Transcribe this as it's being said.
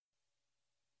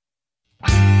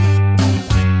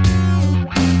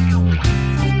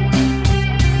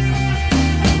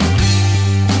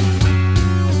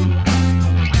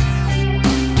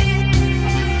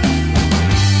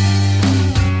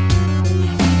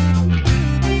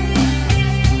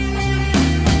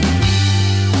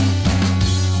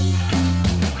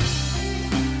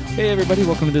everybody.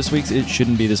 Welcome to this week's It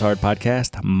Shouldn't Be This Hard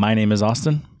podcast. My name is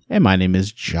Austin. And my name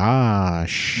is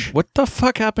Josh. What the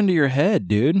fuck happened to your head,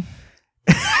 dude?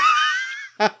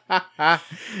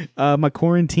 My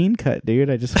quarantine cut, dude.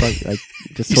 I just told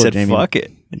said, Jamie, fuck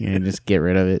it. Yeah, just get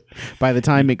rid of it. By the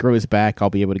time it grows back, I'll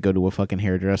be able to go to a fucking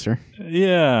hairdresser.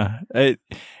 Yeah.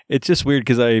 It's just weird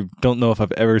because I don't know if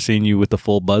I've ever seen you with the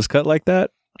full buzz cut like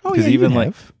that. Oh, yeah, even you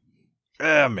like,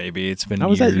 have. maybe it's been I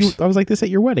was years. I was like this at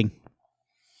your wedding.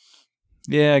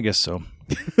 Yeah, I guess so.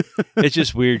 It's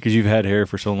just weird because you've had hair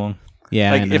for so long. Yeah,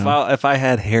 like I know. if I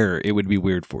had hair, it would be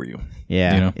weird for you.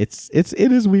 Yeah, you know?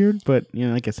 it is weird, but you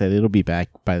know, like I said, it'll be back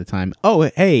by the time. Oh,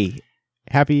 hey,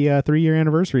 happy 3-year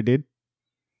anniversary, dude.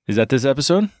 Is that this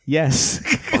episode? Yes.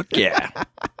 Fuck yeah.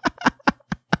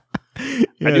 Yes,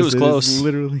 I knew it was close.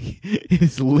 It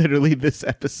is literally this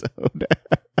episode.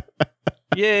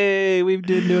 Yay, we've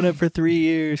been doing it for 3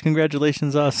 years.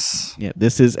 Congratulations, us. Yeah,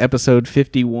 this is episode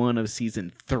 51 of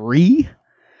season 3.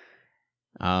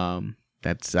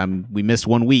 That's we missed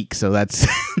 1 week, so that's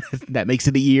that makes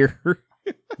it a year.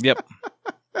 Yep.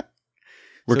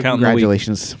 We're So counting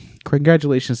congratulations.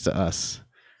 Congratulations to us.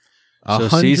 So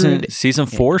season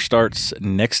 4 starts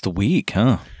next week,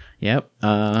 huh? Yep.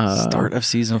 Start of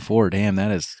season 4. Damn,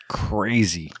 that is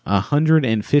crazy.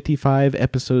 155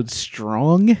 episodes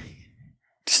strong.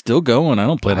 Still going. I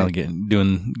don't plan on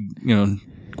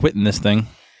quitting this thing.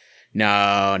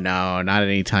 No, not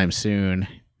anytime soon.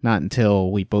 Not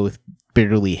until we both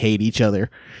bitterly hate each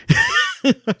other.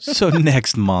 So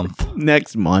next month.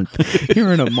 Next month.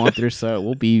 Here in a month or so,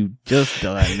 we'll be just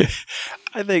done.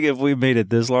 I think if we made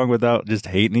it this long without just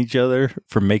hating each other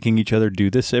for making each other do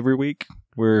this every week,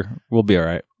 we'll be all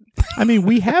right. I mean,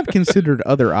 we have considered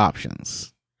other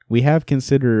options. We have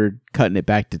considered cutting it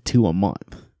back to 2 a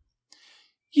month.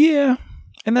 Yeah.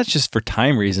 And that's just for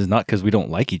time reasons, not because we don't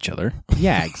like each other.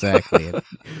 Yeah, exactly.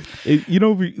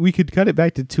 We could cut it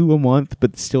back to 2 a month,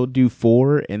 but still do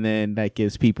 4, and then that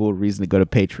gives people a reason to go to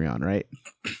Patreon, right?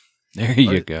 There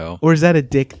you go. Or is that a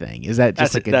dick thing? Is that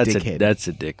just a dickhead? That's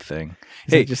a dick thing.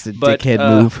 Is that just a dickhead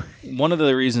move? One of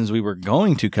the reasons we were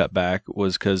going to cut back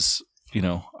was because,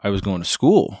 I was going to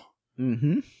school.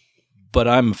 Mm-hmm. But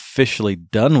I'm officially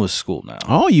done with school now.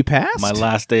 Oh, you passed? My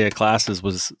last day of classes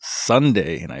was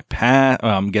Sunday, and I passed.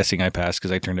 Well, I'm guessing I passed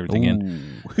because I turned everything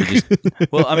in.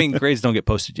 Grades don't get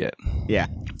posted yet. Yeah.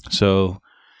 So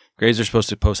grades are supposed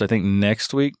to post, I think,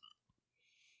 next week.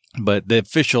 But the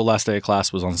official last day of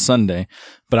class was on Sunday.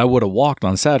 But I would have walked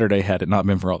on Saturday had it not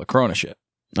been for all the Corona shit.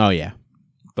 Oh, yeah.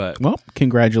 But well,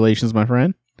 congratulations, my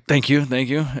friend. Thank you.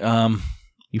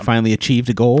 You finally achieved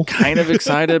a goal. Kind of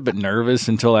excited, but nervous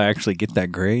until I actually get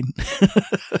that grade.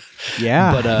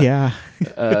 Yeah. But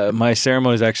yeah. My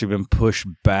ceremony's actually been pushed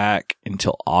back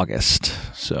until August.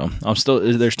 So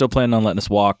they're still planning on letting us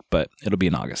walk, but it'll be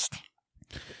in August.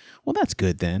 Well, that's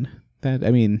good then. At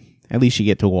least you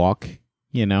get to walk,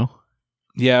 Yeah,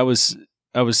 I was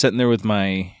sitting there with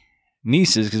my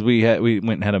nieces because we went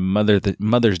and had a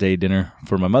Mother's Day dinner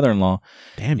for my mother-in-law.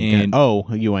 Damn,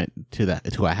 you went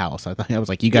to a house. I was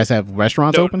like, you guys have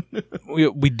restaurants open?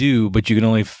 We do, but you can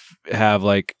only have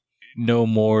like no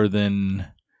more than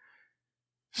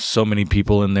so many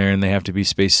people in there, and they have to be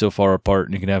spaced so far apart,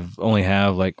 and you can only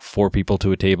have like 4 people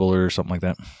to a table or something like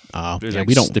that. There's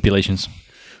we don't stipulations.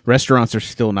 Restaurants are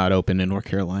still not open in North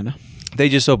Carolina. They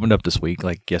just opened up this week,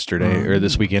 like yesterday or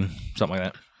this weekend, something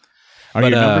like that. Are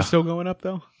your numbers still going up,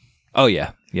 though? Oh,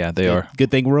 yeah. Yeah, they are.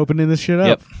 Good thing we're opening this shit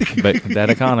up. Yep, but that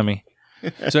economy.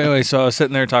 So anyway, I was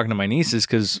sitting there talking to my nieces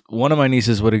because one of my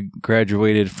nieces would have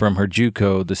graduated from her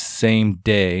JUCO the same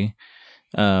day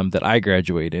that I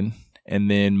graduated.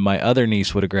 And then my other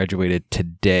niece would have graduated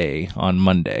today on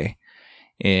Monday.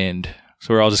 And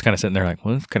so we're all just kind of sitting there like,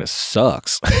 well, this kind of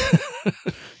sucks.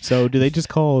 So do they just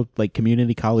call like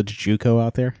community college JUCO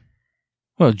out there?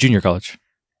 Well, junior college.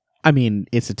 I mean,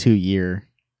 it's a 2-year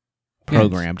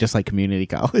program, just like community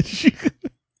college.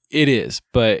 It is,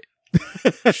 but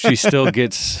she still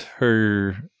gets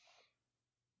her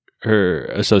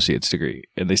associate's degree,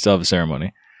 and they still have a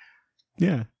ceremony.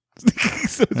 Yeah.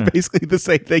 So it's basically the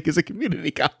same thing as a community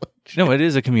college. No, it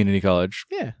is a community college.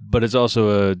 Yeah. But it's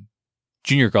also a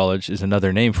junior college is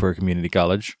another name for a community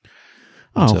college.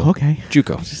 Oh, so, okay.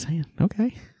 JUCO. I was just saying.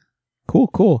 Okay.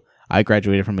 Cool. I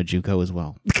graduated from a JUCO as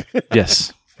well.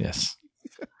 Yes.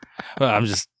 Well,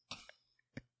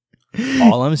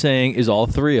 all I'm saying is all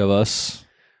 3 of us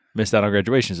missed out on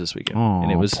graduations this weekend. Oh,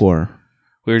 and it was poor.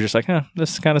 We were just like,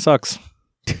 this kind of sucks.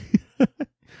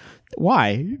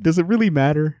 Why? Does it really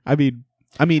matter? I mean,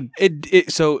 it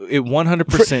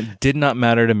 100% did not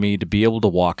matter to me to be able to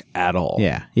walk at all.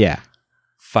 Yeah.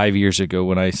 5 years ago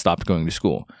when I stopped going to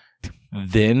school.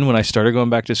 then when I started going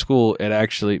back to school, it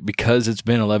actually, because it's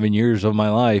been 11 years of my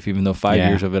life, even though 5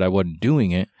 years of it I wasn't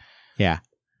doing it. Yeah.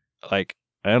 Like,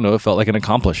 I don't know, it felt like an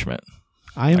accomplishment.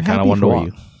 I am happy for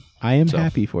you. I am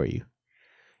happy for you.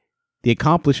 The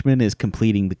accomplishment is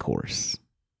completing the course.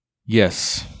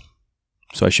 Yes.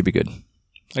 So I should be good.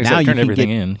 Like I turned everything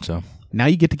in, so. Now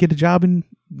you get to get a job in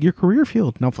your career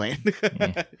field. No, playing.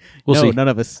 Yeah. We'll see. None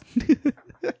of us.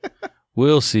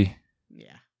 We'll see.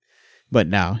 Yeah. But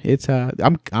no, it's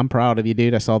I'm proud of you,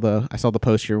 dude. I saw the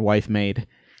post your wife made,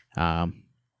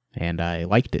 and I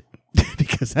liked it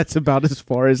because that's about as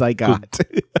far as I got.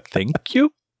 Thank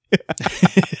you.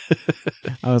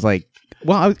 I was like,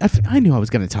 well, I knew I was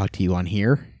going to talk to you on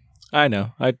here. I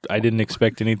know. I didn't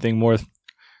expect anything more.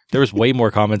 There was way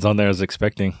more comments on there I was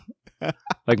expecting.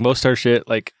 Like most our shit,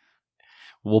 like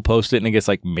we'll post it and it gets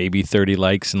like maybe 30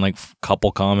 likes and like a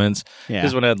couple comments. Yeah.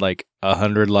 This one had like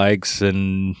 100 likes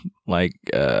and like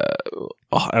I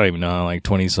don't even know, like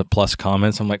 20 plus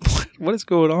comments. I'm like, what is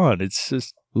going on? It's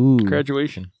just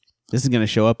graduation. This is going to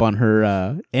show up on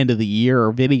her end of the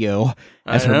year video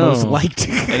as her most liked.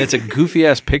 And it's a goofy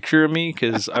ass picture of me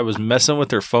because I was messing with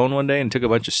her phone one day and took a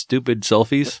bunch of stupid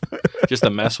selfies just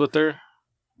to mess with her.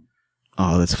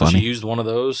 Oh, that's so funny. She used one of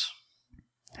those.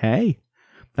 Hey,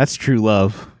 that's true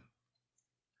love.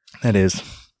 That is.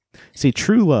 See,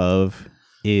 true love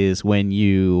is when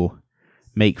you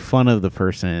make fun of the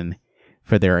person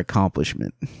for their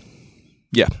accomplishment.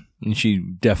 Yeah, and she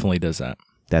definitely does that.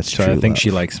 That's true. I think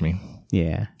she likes me.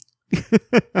 Yeah.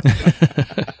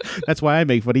 That's why I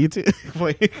make fun of you too.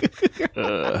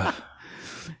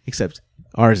 Except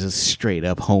ours is straight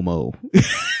up homo.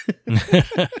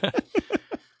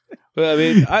 Well, I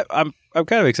mean, I'm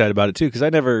kind of excited about it too because I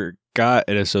never got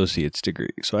an associate's degree,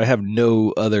 so I have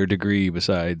no other degree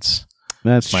besides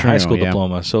my high school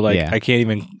diploma. So like, I can't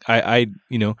even. I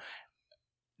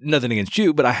nothing against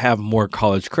you, but I have more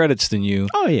college credits than you.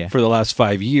 Oh yeah. For the last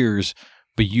 5 years,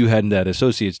 but you had that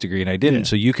associate's degree and I didn't,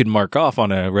 so you could mark off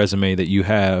on a resume that you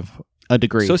have a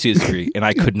degree, associate's degree, and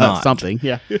I could not. Something,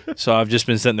 yeah. So I've just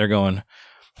been sitting there going,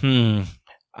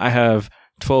 I have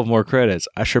 12 more credits.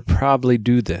 I should probably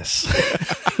do this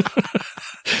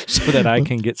so that I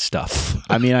can get stuff.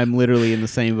 I mean, I'm literally in the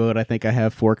same boat. I think I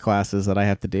have 4 classes that I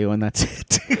have to do, and that's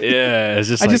it. Yeah, it's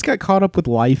just I just got caught up with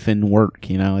life and work.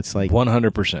 You know, it's like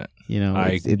 100%. You know,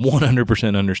 I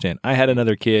 100% understand. I had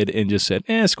another kid and just said,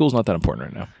 school's not that important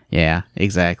right now. Yeah,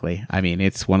 exactly. I mean,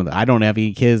 it's one of the. I don't have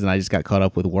any kids, and I just got caught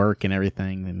up with work and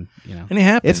everything, and you know, and it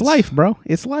happens. It's life, bro.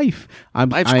 It's life.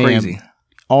 Life's crazy.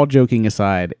 All joking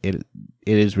aside, it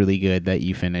is really good that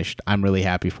you finished. I'm really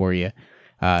happy for you.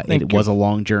 It was a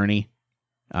long journey,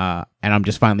 and I'm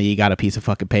just finally you got a piece of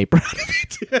fucking paper out of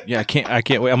it. Yeah, I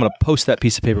can't wait. I'm gonna post that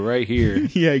piece of paper right here.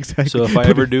 Yeah, exactly. So if I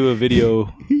ever do a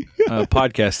video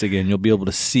podcast again, you'll be able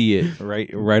to see it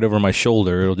right over my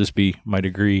shoulder. It'll just be my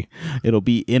degree. It'll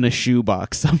be in a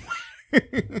shoebox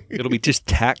somewhere. It'll be just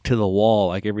tacked to the wall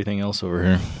like everything else over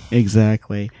here.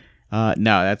 Exactly.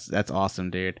 No, that's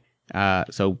awesome, dude.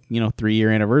 So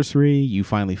 3-year anniversary. You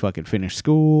finally fucking finished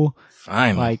school.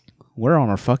 Finally. Like we're on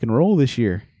our fucking roll this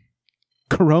year.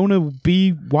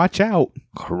 Watch out.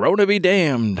 Corona be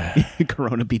damned.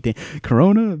 Corona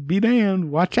be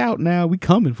damned. Watch out now. We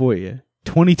coming for you.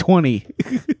 2020.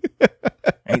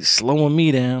 Ain't slowing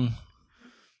me down.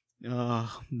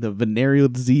 The venereal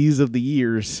disease of the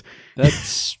years.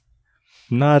 That's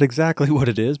not exactly what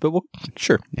it is, but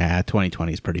sure. Yeah,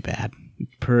 2020 is pretty bad.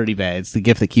 Pretty bad. It's the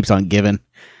gift that keeps on giving.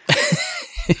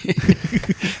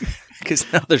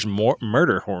 Because now there's more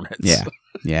murder hornets.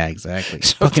 Yeah, exactly.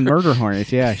 So fucking murder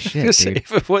hornets. Yeah, shit, dude.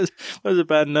 If it was it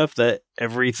bad enough that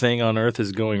everything on Earth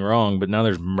is going wrong, but now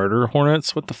there's murder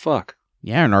hornets? What the fuck?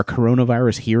 Yeah, and our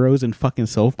coronavirus heroes in fucking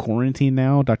self-quarantine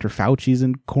now. Dr. Fauci's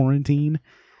in quarantine.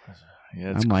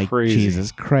 Yeah, it's I'm like, crazy.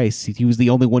 Jesus Christ. He was the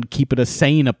only one keeping us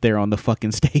sane up there on the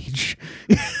fucking stage.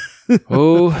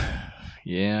 Oh,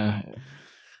 yeah.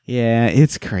 Yeah,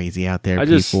 it's crazy out there,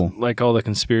 people. Just like all the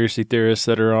conspiracy theorists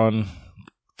that are on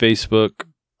Facebook.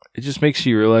 It just makes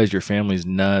you realize your family's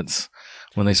nuts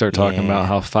when they start talking about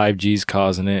how 5G's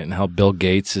causing it and how Bill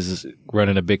Gates is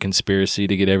running a big conspiracy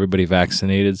to get everybody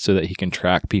vaccinated so that he can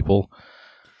track people.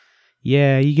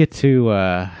 Yeah, you get to...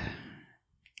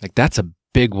 like, that's a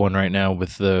big one right now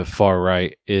with the far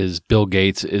right, is Bill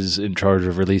Gates is in charge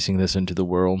of releasing this into the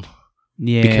world.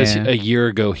 Yeah. Because a year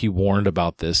ago he warned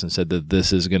about this and said that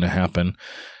this is going to happen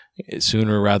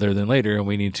sooner rather than later, and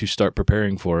we need to start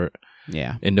preparing for it.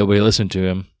 Yeah. And nobody listened to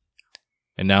him.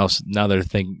 And now they're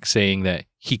saying that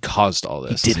he caused all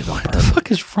this. He did it on purpose. What the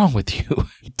fuck is wrong with you?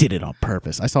 He did it on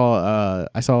purpose. I saw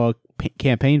a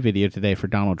campaign video today for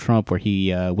Donald Trump where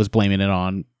he was blaming it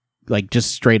on like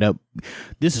just straight up,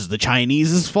 this is the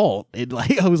Chinese's fault. And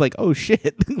like I was like, oh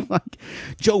shit, like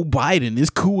Joe Biden is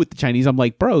cool with the Chinese. I'm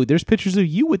like, bro, there's pictures of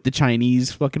you with the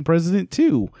Chinese fucking president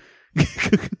too.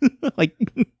 Like,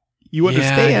 you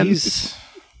understand? It's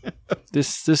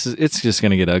just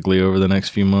gonna get ugly over the next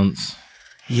few months.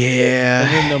 Yeah.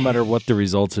 And then no matter what the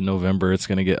results in November, it's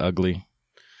gonna get ugly.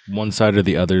 One side or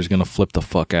the other is gonna flip the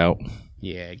fuck out.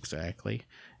 Yeah, exactly.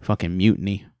 Fucking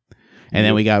mutiny. And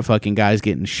then we got fucking guys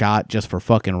getting shot just for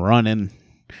fucking running.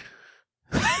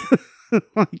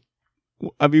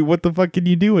 I mean, what the fuck can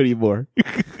you do anymore?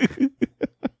 Did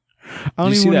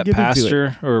you see that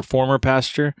pastor or former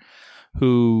pastor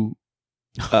who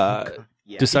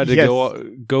decided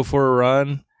to go for a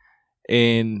run,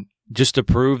 and just to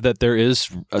prove that there is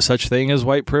a such thing as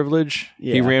white privilege,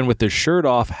 he ran with his shirt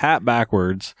off, hat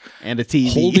backwards, and a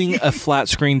TV, holding a flat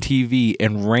screen TV,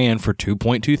 and ran for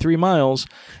 2.23 miles.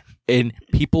 And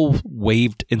people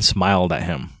waved and smiled at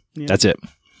him. Yep. That's it.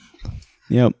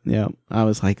 Yep. I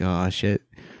was like, oh shit,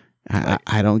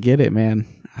 I don't get it, man.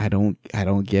 I don't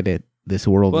get it. This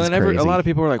world is crazy. A lot of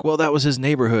people were like, well, that was his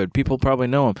neighborhood. People probably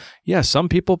know him. Yeah, some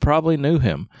people probably knew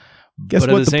him. But at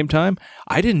the same time,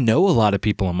 I didn't know a lot of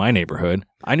people in my neighborhood.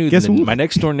 I knew my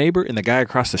next door neighbor and the guy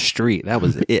across the street. That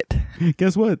was it.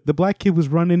 Guess what? The black kid was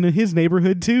running in his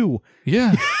neighborhood too.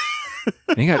 Yeah.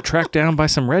 And he got tracked down by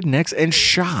some rednecks and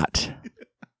shot.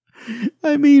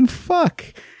 I mean, fuck.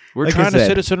 We're trying to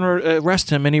citizen arrest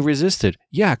him, and he resisted.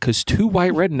 Yeah, because 2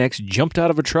 white rednecks jumped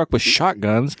out of a truck with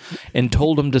shotguns and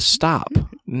told him to stop.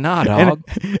 Nah, dog.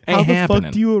 How the fuck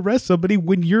do you arrest somebody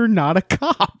when you're not a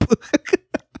cop?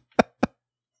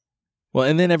 Well,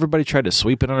 and then everybody tried to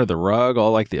sweep it under the rug,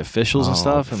 all like the officials and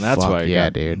stuff, and that's why.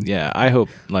 Dude. Yeah, I hope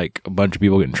like a bunch of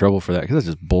people get in trouble for that, because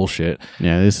that's just bullshit.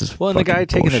 Yeah, this is. Well, and the guy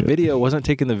taking the video wasn't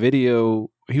taking the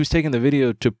video. He was taking the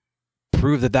video to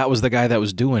prove that was the guy that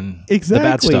was doing the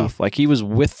bad stuff. Like he was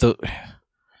with the.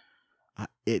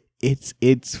 It's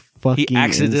fucking. He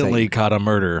accidentally caught a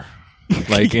murder,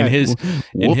 like in his.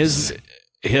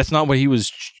 That's not what he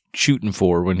was shooting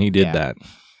for when he did that.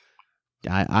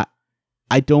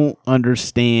 I don't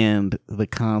understand the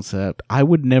concept. I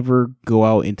would never go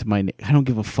out into I don't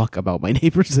give a fuck about my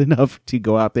neighbors enough to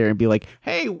go out there and be like,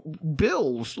 hey,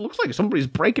 Bill, looks like somebody's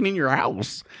breaking in your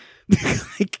house.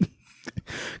 Like,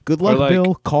 good luck,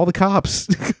 Bill. Call the cops.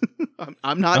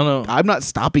 I'm not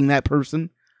stopping that person.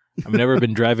 I've never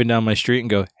been driving down my street and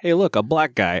go, hey, look, a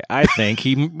black guy. I think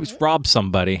he robbed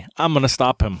somebody. I'm going to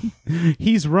stop him.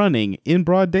 He's running in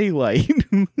broad daylight.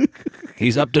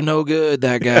 He's up to no good,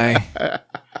 that guy.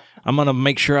 I'm going to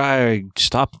make sure I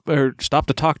stop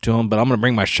to talk to him, but I'm going to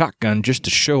bring my shotgun just to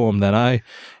show him that I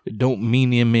don't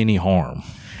mean him any harm.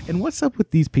 And what's up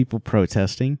with these people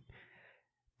protesting?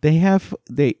 They have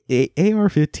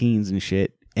AR-15s and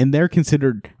shit, and they're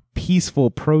considered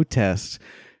peaceful protests.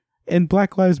 And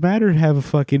Black Lives Matter have a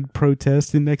fucking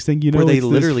protest, and next thing you know, where they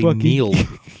literally kneel.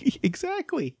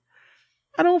 Exactly.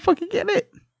 I don't fucking get it.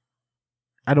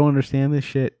 I don't understand this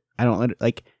shit. I don't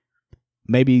like.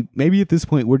 Maybe at this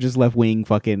point we're just left wing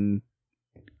fucking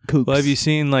kooks. Well, have you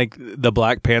seen like the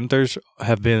Black Panthers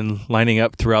have been lining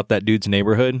up throughout that dude's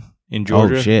neighborhood in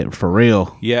Georgia? Oh shit, for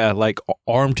real? Yeah, like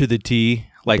armed to the T.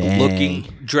 Like looking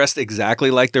dressed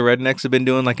exactly like the rednecks have been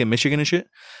doing, like in Michigan and shit.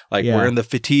 Like wearing the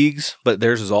fatigues, but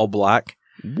theirs is all black.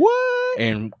 What?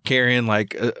 And carrying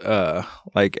like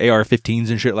AR-15s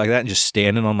and shit like that, and just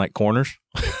standing on like corners.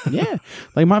 Yeah,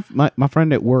 like my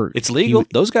friend at work. It's legal.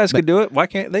 Those guys could do it. Why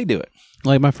can't they do it?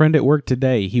 Like my friend at work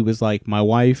today, he was like, my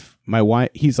wife.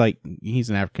 He's like,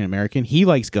 he's an African American. He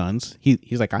likes guns.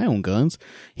 He's like, I own guns.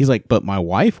 He's like, but my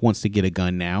wife wants to get a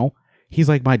gun now. He's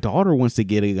like, my daughter wants to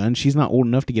get a gun. She's not old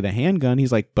enough to get a handgun.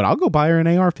 He's like, but I'll go buy her an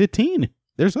AR-15.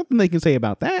 There's nothing they can say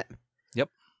about that. Yep.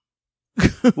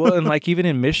 Well, and like even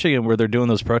in Michigan where they're doing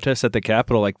those protests at the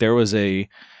Capitol, like there was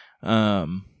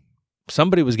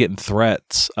somebody was getting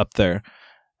threats up there.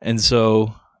 And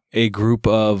so a group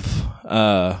of,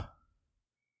 I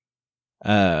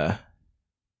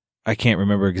can't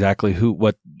remember exactly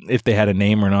if they had a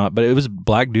name or not, but it was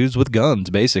black dudes with guns,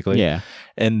 basically. Yeah.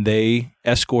 And they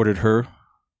escorted her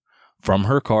from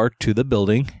her car to the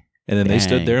building, and then they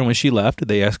stood there, and when she left,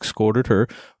 they escorted her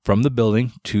from the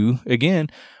building to, again,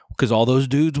 because all those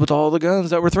dudes with all the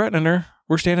guns that were threatening her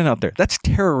were standing out there. That's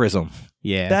terrorism.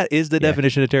 Yeah. That is the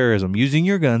definition of terrorism, using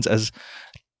your guns as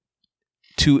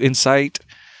to incite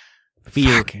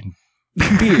fear.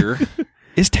 Fear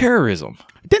is terrorism.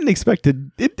 It didn't expect this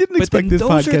podcast to go this way.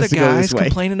 Those are the guys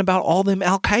complaining about all them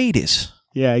Al-Qaedas.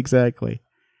 Yeah, exactly.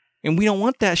 And we don't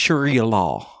want that Sharia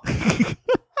law.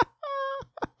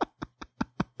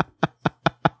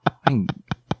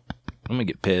 I'm gonna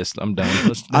get pissed. I'm done.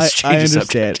 Let's I change the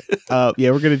understand. subject.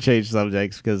 Yeah, we're gonna change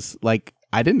subjects because, like,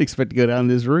 I didn't expect to go down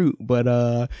this route, but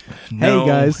No, hey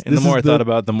guys, and the more I thought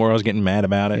about it, the more I was getting mad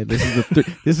about it. this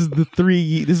is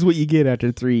this is what you get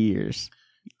after 3 years.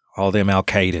 All them Al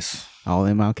Qaedas All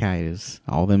them Al Qaedas,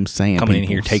 all them saying coming in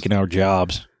here taking our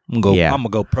jobs. I'm gonna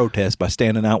go protest by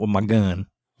standing out with my gun.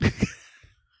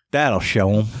 That'll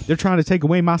show them. They're trying to take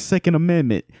away my Second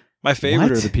Amendment. My favorite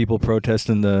What? are the people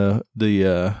protesting the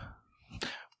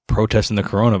protesting the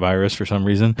coronavirus for some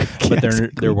reason, but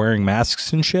they're wearing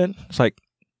masks and shit. It's like,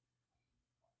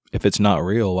 if it's not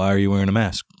real, why are you wearing a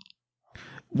mask?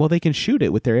 Well, they can shoot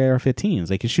it with their AR-15s.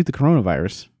 They can shoot the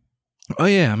coronavirus. Oh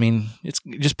yeah, I mean, it's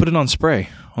just put it on spray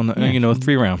on the Yeah.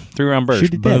 3 round burst.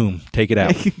 Shoot it dead. Boom, take it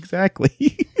out.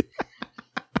 Exactly.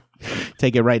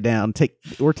 Take it right down.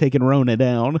 We're taking Rona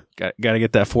down. Got to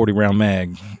get that 40 round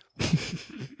mag.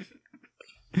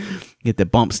 Get the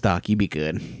bump stock. You be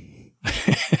good.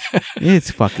 It's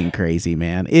fucking crazy,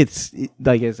 man.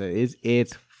 Like I said,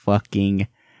 it's fucking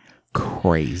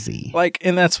crazy. Like,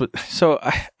 and that's what. So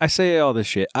I say all this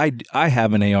shit. I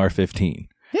have an AR-15.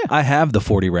 Yeah. I have the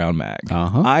 40 round mag.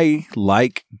 Uh-huh. I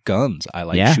like guns. I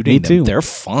like Yeah, shooting me them. too. They're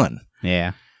fun.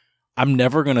 Yeah. I'm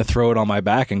never going to throw it on my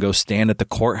back and go stand at the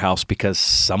courthouse because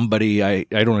somebody, I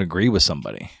don't agree with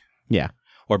somebody. Yeah.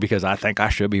 Or because I think I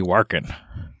should be working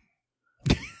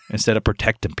instead of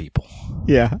protecting people.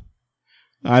 Yeah.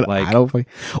 I don't think.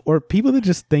 Or people that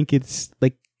just think it's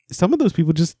like, some of those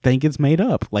people just think it's made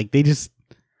up. Like they just.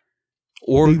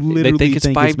 Or They they literally think it's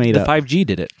think it's made the up. 5G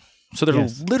did it. So they're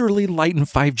Yes. literally lighting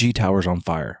 5G towers on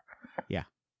fire. Yeah.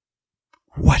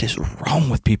 What is wrong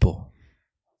with people?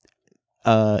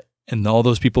 And all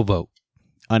those people vote.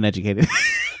 Uneducated.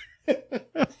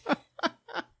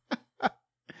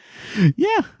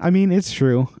 Yeah, I mean it's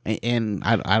true, and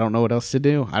I don't know what else to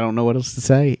do. I don't know what else to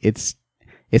say. It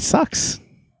sucks.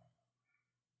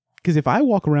 Because if I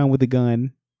walk around with a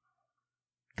gun,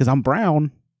 because I'm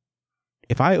brown,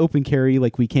 if I open carry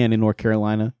like we can in North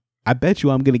Carolina, I bet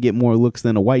you I'm going to get more looks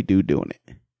than a white dude doing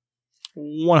it.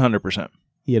 100%.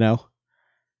 You know,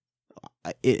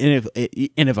 and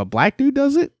if a black dude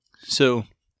does it, So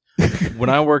when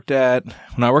I worked at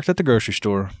the grocery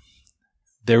store,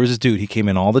 there was this dude. He came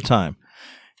in all the time,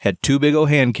 had 2 big old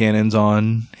hand cannons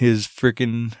on his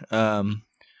freaking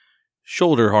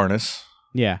shoulder harness,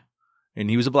 yeah, and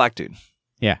he was a black dude.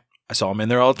 Yeah. I saw him in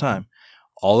there all the time.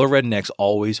 All the rednecks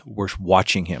always were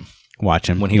watching him watch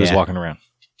him when he was walking around.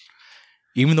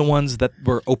 Even the ones that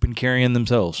were open carrying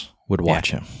themselves would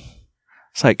watch him.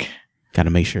 It's like, Got to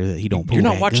make sure that he don't. Pull you're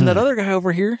not that watching gun. that other guy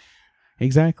over here,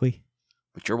 Exactly.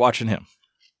 but you're watching him.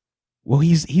 Well,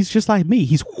 he's just like me.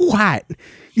 He's white.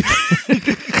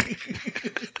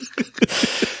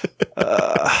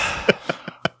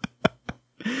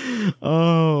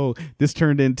 Oh, this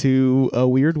turned into a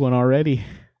weird one already.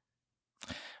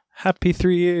 Happy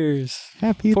 3 years.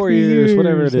 Happy 4 3 years,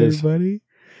 whatever it is. everybody.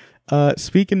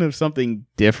 Speaking of something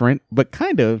different, but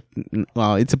kind of,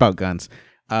 well, it's about guns.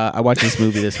 I watched this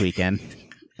movie this weekend.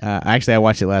 Actually, I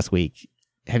watched it last week.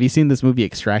 Have you seen this movie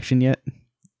Extraction yet?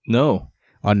 No.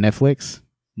 On Netflix?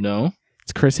 No.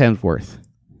 It's Chris Hemsworth.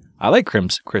 I like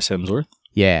Chris Hemsworth.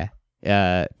 Yeah.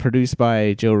 Produced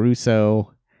by Joe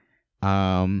Russo.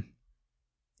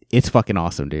 It's fucking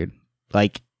awesome, dude.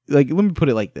 Like let me put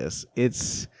it like this.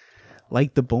 It's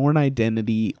like the Bourne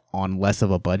Identity on less of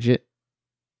a budget.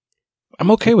 I'm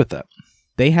okay with that.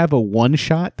 They have a one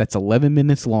shot that's 11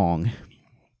 minutes long.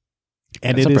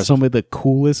 And That's it is impressive. some of the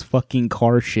coolest fucking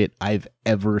car shit I've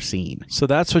ever seen. So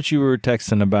that's what you were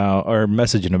texting about or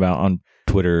messaging about on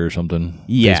Twitter or something.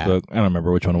 Yeah. Facebook. I don't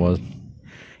remember which one it was.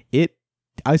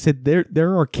 I said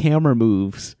there are camera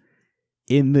moves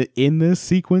in this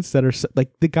sequence that are like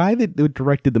the guy that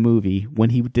directed the movie when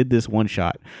he did this one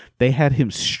shot. They had him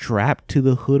strapped to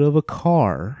the hood of a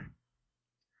car,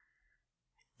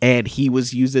 and he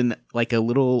was using like a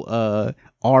little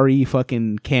RE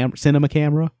fucking cinema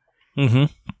camera, Mm-hmm.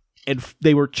 and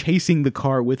they were chasing the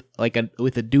car with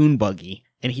a dune buggy,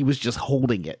 and he was just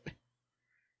holding it.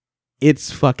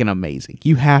 It's fucking amazing.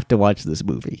 You have to watch this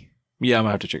movie. Yeah, I'm going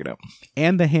to have to check it out.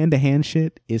 And the hand-to-hand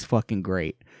shit is fucking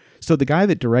great. So the guy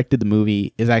that directed the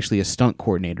movie is actually a stunt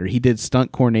coordinator. He did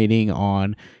stunt coordinating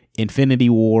on Infinity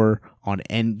War, on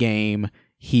Endgame.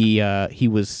 He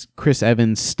was Chris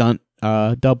Evans' stunt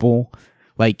double.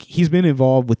 Like, he's been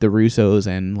involved with the Russos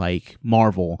and like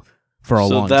Marvel for a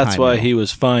long time. So that's why now. he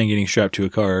was fine getting strapped to a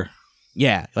car.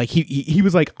 Yeah, like he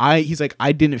was like I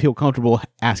didn't feel comfortable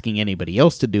asking anybody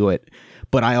else to do it,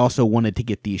 but I also wanted to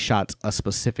get these shots a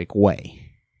specific way.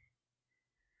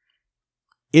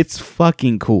 It's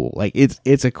fucking cool. Like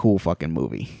it's a cool fucking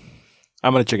movie.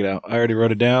 I'm gonna check it out. I already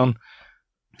wrote it down.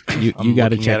 You got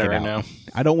to check it right out. now.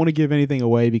 I don't want to give anything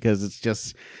away because it's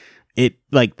just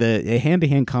like the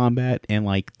hand-to-hand combat and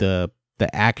like the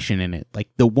action in it. Like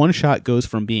the one shot goes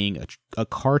from being a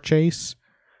car chase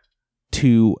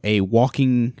to a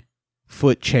walking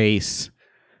foot chase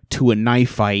to a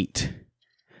knife fight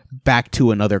back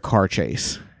to another car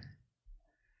chase.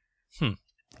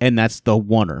 And that's the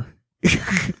oneer.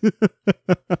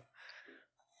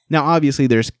 Now, obviously,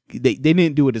 they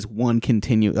didn't do it as one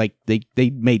continuous. Like they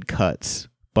made cuts,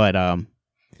 but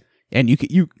and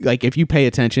you like if you pay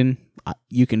attention,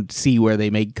 you can see where they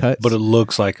made cuts. But it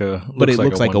looks like a. It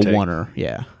looks like a oneer,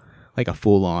 yeah, like a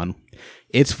full on.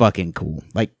 It's fucking cool.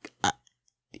 Like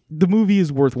the movie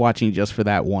is worth watching just for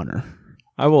that oneer.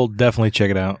 I will definitely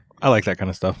check it out. I like that kind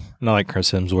of stuff. And I like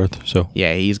Chris Hemsworth, so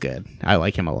yeah, he's good. I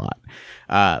like him a lot.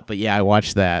 But yeah, I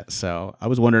watched that. So I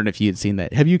was wondering if you had seen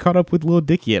that. Have you caught up with Lil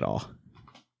Dicky at all?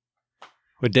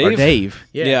 With Dave? Or Dave.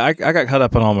 Yeah, I got caught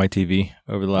up on all my TV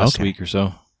over the last week or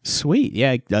so. Sweet.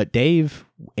 Yeah, Dave,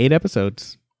 8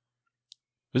 episodes.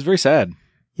 It was very sad.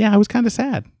 Yeah, I was kind of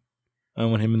sad.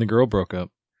 When him and the girl broke up.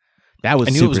 That was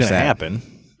I knew super it was going to sad. happen.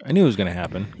 I knew it was going to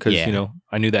happen because,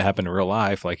 I knew that happened in real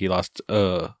life. Like he lost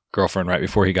a girlfriend right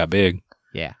before he got big.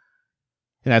 Yeah.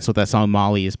 And that's what that song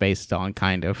Molly is based on,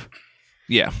 kind of.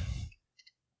 Yeah.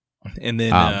 And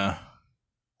then I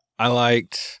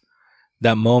liked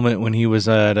that moment when he was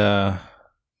at the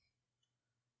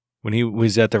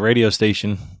radio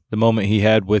station, the moment he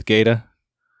had with Gata.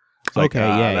 Like,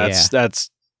 that's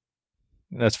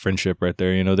friendship right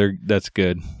there. That's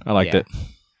good. I liked it.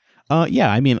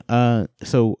 Yeah, I mean,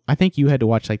 so I think you had to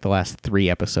watch like the last 3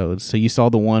 episodes. So you saw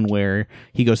the one where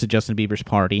he goes to Justin Bieber's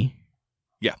party.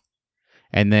 Yeah.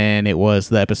 And then it was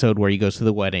the episode where he goes to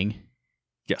the wedding.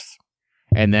 Yes.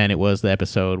 And then it was the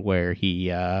episode where he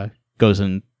goes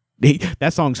and...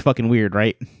 that song's fucking weird,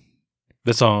 right?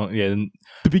 The song, yeah.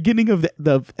 The beginning of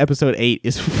the episode 8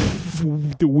 is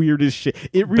the weirdest shit.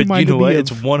 It reminded me of...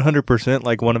 It's 100%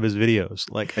 like one of his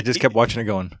videos. Like, I just kept watching it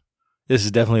going, this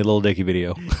is definitely a Lil Dicky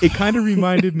video. It kind of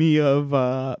reminded me of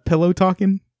Pillow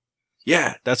Talking.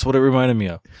 Yeah, that's what it reminded me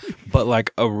of. But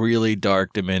like a really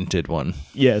dark, demented one.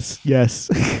 Yes.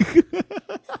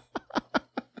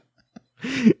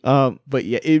 But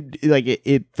yeah,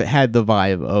 it had the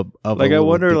vibe of like I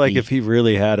wonder like if he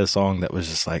really had a song that was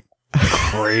just like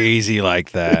crazy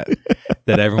like that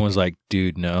everyone's like,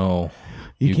 dude, no,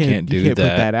 you can't do put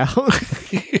that. that out.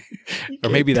 Or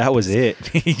maybe that was it.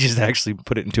 He just actually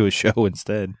put it into a show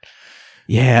instead.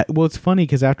 Yeah, well, it's funny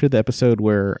because after the episode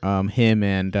where him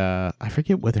and I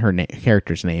forget what her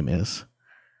character's name is.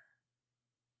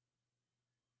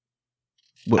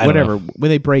 Whatever, when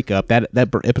they break up, that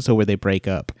episode where they break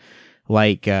up,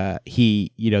 like they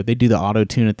do the auto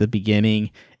tune at the beginning,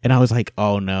 and I was like,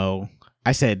 oh no.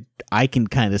 I said I can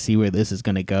kind of see where this is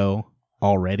gonna go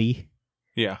already.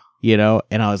 Yeah,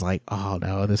 and I was like, oh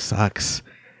no, this sucks.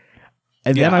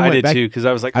 And then I did too, because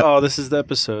I was like, oh, this is the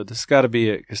episode. This has got to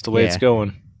be it. It's the way it's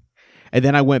going. And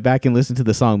then I went back and listened to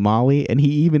the song Molly, and he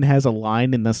even has a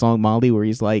line in the song Molly where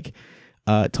he's like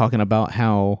talking about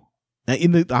how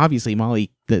obviously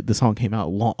Molly the song came out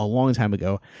a long time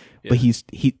ago, but he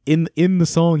in the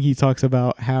song he talks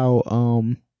about how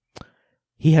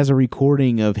he has a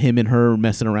recording of him and her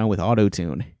messing around with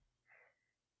autotune.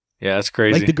 Yeah, that's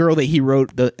crazy. Like the girl that he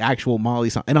wrote the actual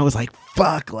Molly song, and I was like,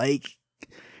 fuck, like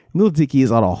Lil Dicky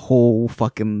is on a whole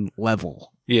fucking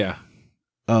level. Yeah.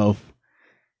 Of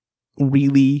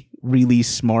really, really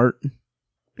smart.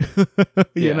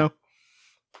 You know?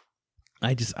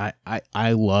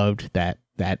 I loved that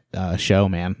show,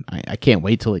 man. I can't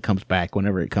wait till it comes back,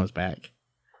 whenever it comes back.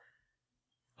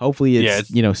 Hopefully it's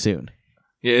soon.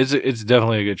 Yeah, it's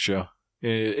definitely a good show.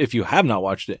 If you have not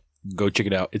watched it, go check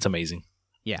it out. It's amazing.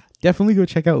 Yeah, definitely go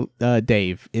check out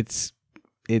Dave. It's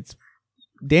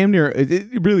damn near.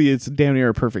 It really is damn near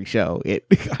a perfect show.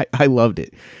 I loved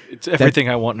it. It's everything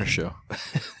I want in a show.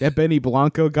 That Benny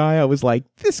Blanco guy, I was like,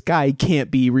 this guy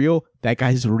can't be real. That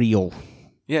guy's real.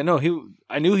 Yeah, no,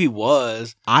 I knew he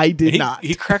was. I did not.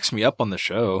 He cracks me up on the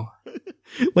show.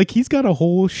 Like he's got a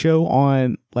whole show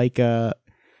on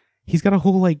he's got a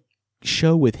whole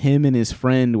show with him and his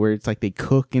friend where it's like they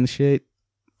cook and shit.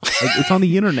 Like, it's on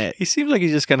the internet. He seems like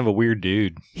he's just kind of a weird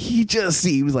dude. He just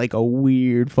seems like a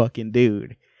weird fucking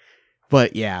dude.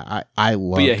 But yeah, I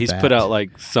love. But yeah, he's put out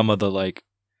some of the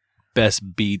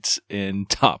best beats in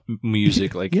top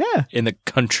music, in the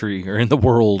country or in the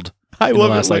world. I love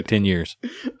the last 10 years.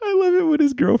 I love it when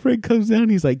his girlfriend comes down.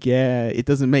 He's like, "Yeah, it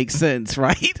doesn't make sense,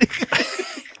 right?"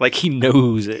 Like he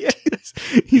knows it.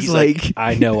 He's She's like,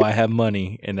 I know I have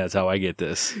money, and that's how I get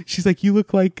this. she's like, you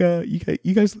look like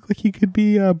you guys look like you could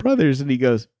be brothers, and he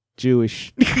goes,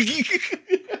 Jewish.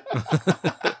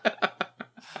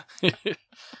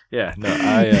 Yeah, no,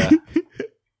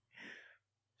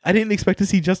 I didn't expect to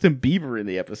see Justin Bieber in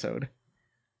the episode.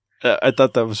 I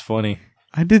thought that was funny.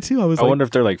 I did too. I wonder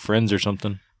if they're like friends or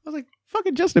something. I was like,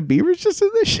 fucking Justin Bieber's just in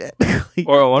this shit. Like,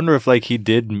 Or I wonder if like he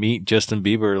did meet Justin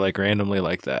Bieber like randomly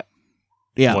like that.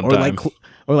 yeah, one or time.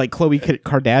 like Khloe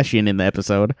Kardashian in the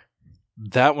episode.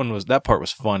 That part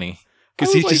was funny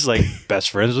because I was he's just like best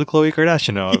friends with Khloe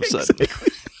Kardashian all of a sudden.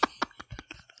 Exactly.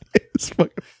 It's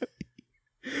fucking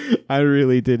funny. I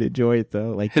really did enjoy it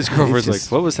though. Like His girlfriend's like,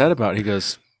 "What was that about?" He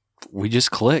goes, "We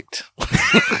just clicked."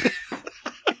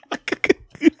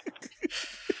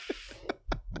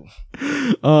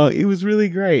 It was really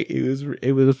great.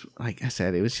 It was like I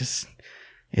said, it's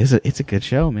a good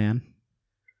show, man.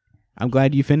 I'm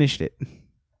glad you finished it.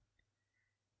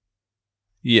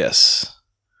 Yes.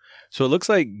 So it looks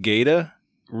like Gata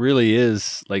really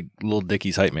is like Lil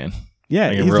Dicky's hype man. Yeah,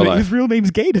 Like in real life. his real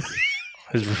name's Gata.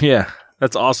 Yeah,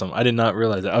 that's awesome. I did not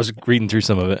realize that. I was reading through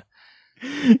some of it.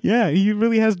 Yeah, he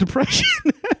really has depression.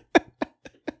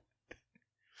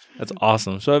 That's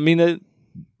awesome. So I mean,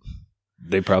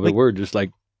 they probably were just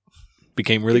like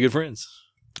became really good friends.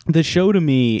 The show to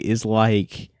me is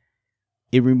like,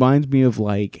 it reminds me of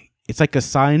like, it's like a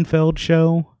Seinfeld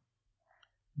show,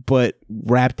 but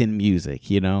wrapped in music,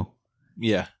 you know?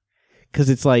 Yeah. Because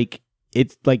it's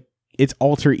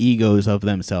alter egos of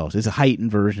themselves. It's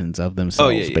heightened versions of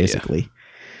themselves, basically.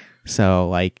 So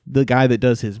like the guy that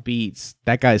does his beats,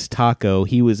 that guy's Taco.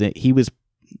 He was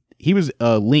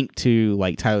linked to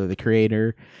like Tyler the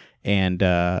Creator and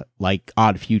like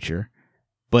Odd Future,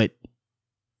 but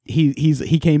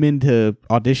he came in to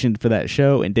audition for that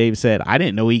show, and Dave said, I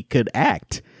didn't know he could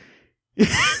act.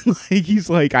 Like he's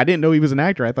like, I didn't know he was an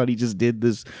actor. I thought he just did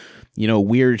this,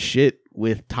 weird shit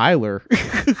with Tyler.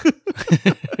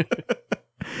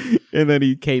 And then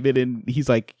he came in and he's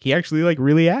like, he actually like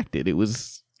really acted.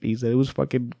 He said it was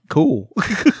fucking cool.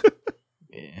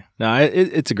 Yeah. No,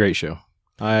 it's a great show.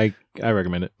 I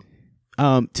recommend it.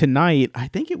 Tonight, I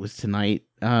think it was tonight,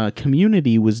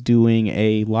 Community was doing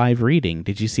a live reading.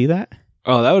 Did you see that?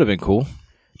 Oh, that would have been cool.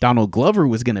 Donald Glover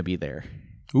was going to be there.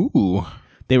 Ooh.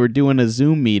 They were doing a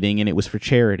Zoom meeting and it was for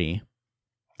charity.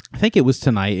 I think it was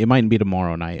tonight. It might be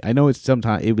tomorrow night. I know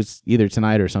it was either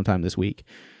tonight or sometime this week.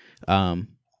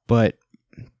 But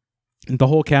the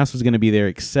whole cast was going to be there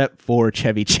except for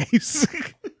Chevy Chase.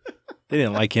 They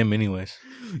didn't like him anyways.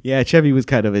 Yeah, Chevy was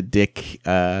kind of a dick,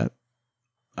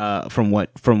 from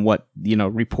what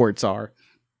reports are.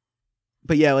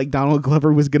 But yeah, like Donald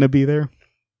Glover was going to be there.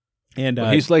 And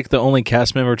he's like the only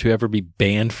cast member to ever be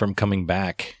banned from coming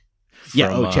back.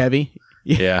 Chevy.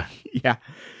 Yeah. Yeah.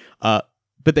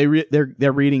 But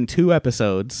they're reading 2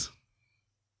 episodes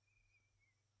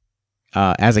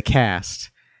as a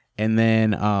cast, and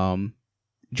then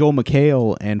Joel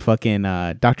McHale and fucking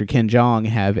Dr. Ken Jeong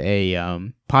have a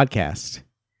podcast.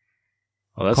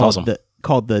 Oh, that's awesome.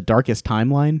 Called The Darkest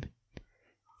Timeline,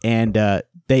 and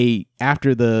they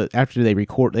after they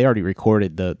already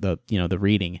recorded the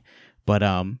reading,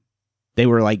 but they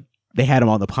were like, they had him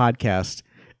on the podcast.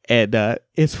 And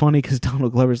it's funny because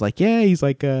Donald Glover's like, yeah, he's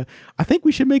like, I think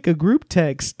we should make a group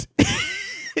text.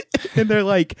 And they're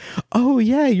like, oh,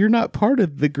 yeah, you're not part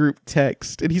of the group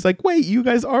text. And he's like, wait, you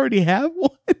guys already have one?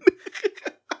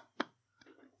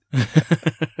 And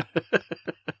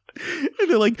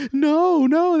they're like,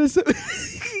 no, that's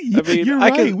you're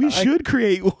right. We should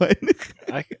create one.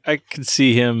 I can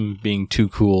see him being too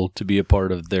cool to be a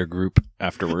part of their group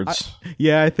afterwards.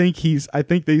 I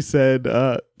think they said,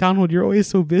 Donald, you're always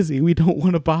so busy. We don't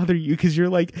want to bother you because you're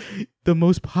like the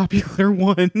most popular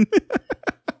one.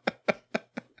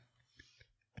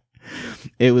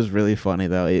 It was really funny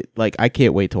though. I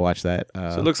can't wait to watch that.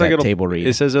 So it looks like it'll table read.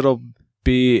 It says it'll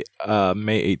be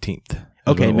May 18th.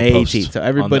 Okay, May 18th. So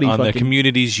everybody on the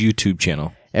Community's YouTube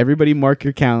channel. Everybody mark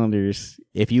your calendars.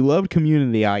 If you love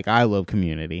Community, like I love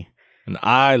Community, and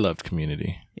I loved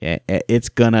Community. Yeah, it's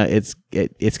gonna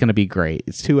be great.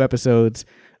 It's 2 episodes.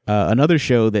 Another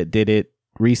show that did it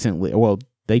recently. Well,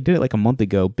 they did it like a month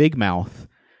ago. Big Mouth.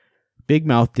 Big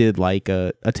Mouth did like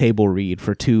a table read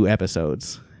for 2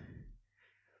 episodes.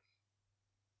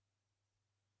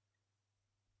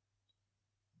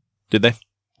 Did they?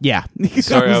 Yeah.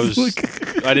 Sorry, I was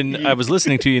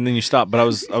listening to you and then you stopped, but I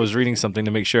was reading something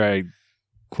to make sure I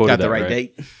quoted got the that right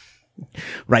date.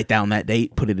 Write down that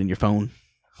date, put it in your phone.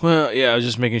 Well, yeah, I was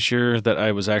just making sure that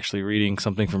I was actually reading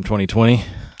something from 2020.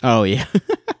 Oh, yeah.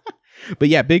 But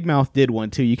yeah, Big Mouth did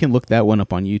one too. You can look that one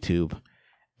up on YouTube.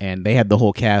 and they had the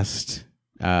whole cast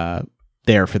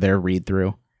there for their read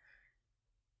through.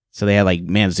 So they had like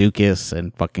Mantzoukas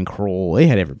and fucking Kroll. They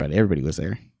had everybody. Everybody was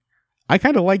there. I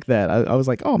kind of like that. I was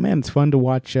like, oh man, it's fun to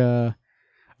watch. I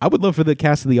would love for the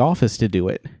cast of The Office to do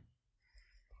it.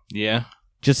 Yeah.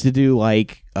 Just to do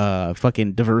like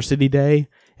fucking Diversity Day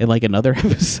and like another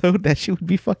episode. That shit would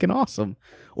be fucking awesome.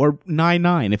 Or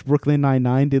 9-9. If Brooklyn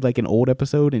Nine-Nine did like an old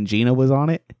episode and Gina was on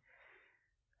it,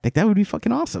 like that would be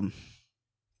fucking awesome.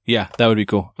 Yeah, that would be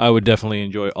cool. I would definitely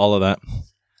enjoy all of that.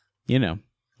 You know.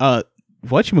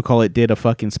 Whatchamacallit did a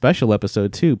fucking special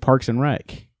episode too, Parks and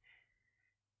Rec.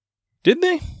 Did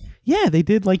they? Yeah, they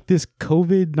did like this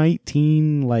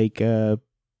COVID-19 like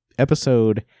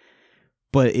episode,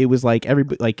 but it was like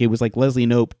it was like Leslie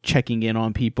Knope checking in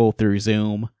on people through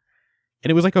Zoom. And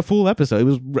it was like a full episode. It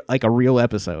was like a real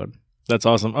episode. That's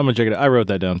awesome. I'm going to check it out. I wrote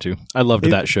that down too. I loved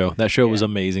that show. That show was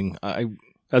amazing.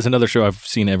 That's another show I've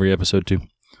seen every episode too.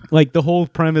 Like the whole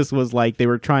premise was like they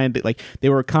were trying to like they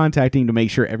were contacting to make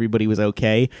sure everybody was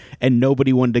okay, and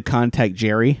nobody wanted to contact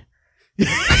Jerry.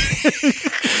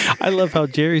 I love how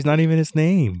Jerry's not even his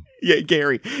name. Yeah,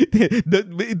 Gary.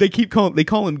 They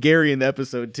call him Gary in the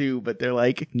episode too, but they're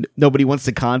like nobody wants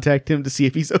to contact him to see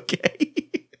if he's okay.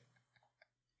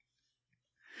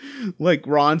 Like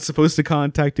Ron's supposed to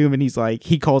contact him, and he's like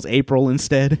he calls April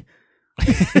instead.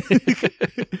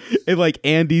 And like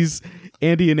Andy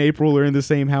and April are in the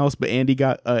same house, but Andy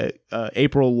got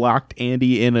April locked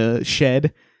Andy in a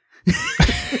shed.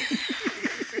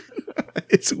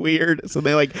 It's weird. So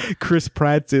they like Chris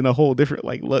Pratt's in a whole different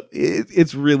like look.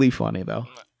 It's really funny though.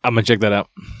 I'm gonna check that out.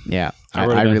 Yeah,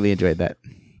 I really enjoyed that.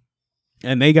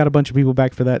 And they got a bunch of people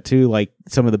back for that too. Like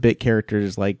some of the bit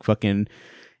characters, like fucking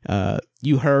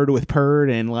You Heard with Purd,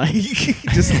 and like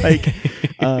just like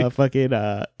fucking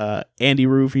Andy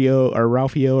Rufio or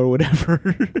Ralphio or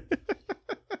whatever.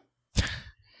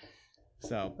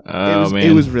 So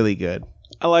it was really good.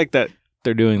 I like that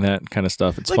they're doing that kind of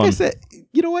stuff. It's like fun. I said,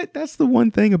 you know what? That's the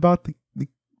one thing about the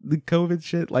COVID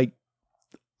shit. Like,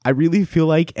 I really feel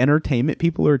like entertainment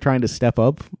people are trying to step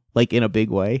up, like in a big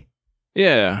way.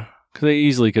 Yeah, because they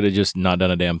easily could have just not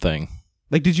done a damn thing.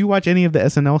 Like, did you watch any of the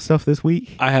SNL stuff this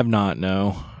week? I have not.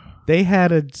 No. They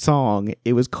had a song.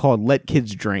 It was called "Let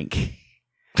Kids Drink."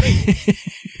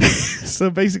 So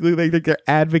basically, they're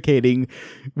advocating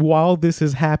while this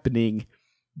is happening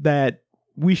that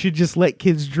we should just let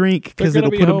kids drink because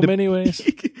it'll put them to anyways.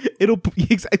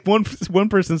 One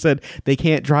person said they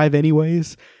can't drive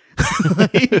anyways.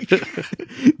 Like,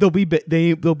 they'll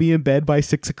be in bed by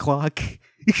 6 o'clock.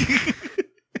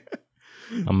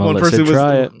 I'm gonna let Sid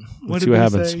try it. Let's see what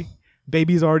happens. Say?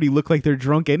 Babies already look like they're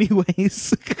drunk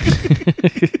anyways.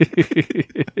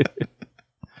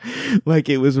 Like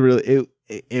it was really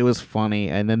it was funny.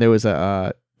 And then there was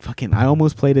a fucking I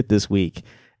almost played it this week.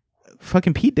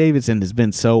 Fucking Pete Davidson has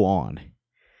been so on.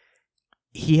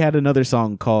 He had another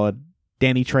song called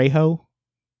Danny Trejo.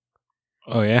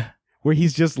 Oh yeah, where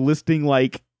he's just listing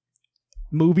like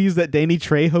movies that Danny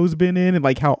Trejo's been in and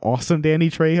like how awesome Danny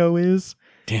Trejo is.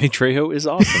 Danny Trejo is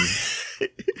awesome.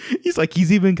 He's like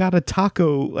he's even got a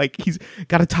taco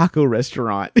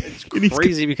restaurant. It's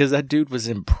crazy because that dude was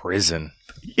in prison.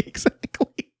 Exactly.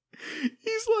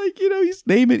 He's like,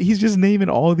 he's just naming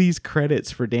all these credits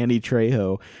for Danny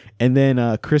Trejo. And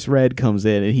then Chris Redd comes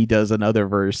in and he does another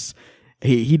verse.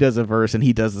 He does a verse and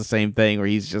he does the same thing where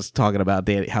he's just talking about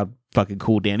how fucking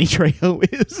cool Danny Trejo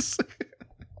is.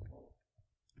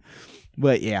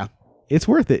 But yeah, it's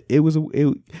worth it. It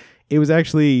was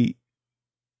actually,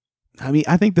 I mean,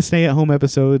 I think the stay-at-home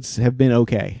episodes have been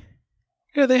okay.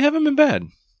 Yeah, they haven't been bad.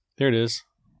 There it is.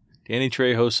 Danny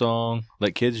Trejo song,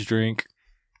 Let Kids Drink.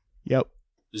 Yep.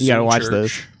 You gotta watch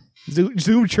those.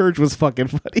 Zoom Church was fucking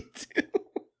funny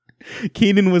too.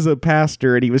 Keenan was a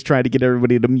pastor and he was trying to get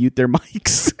everybody to mute their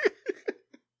mics.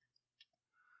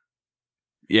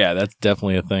 Yeah, that's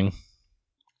definitely a thing.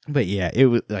 But yeah, it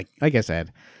was like I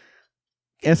said,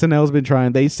 SNL's been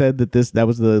trying. They said that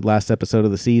was the last episode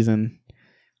of the season.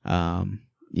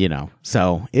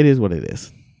 So it is what it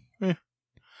is. Yeah.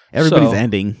 Everybody's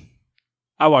ending.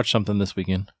 I watched something this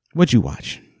weekend. What'd you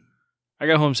watch? I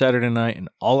got home Saturday night and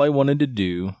all I wanted to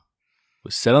do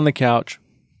was sit on the couch,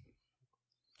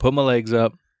 put my legs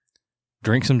up,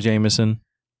 drink some Jameson,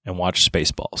 and watch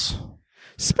Spaceballs.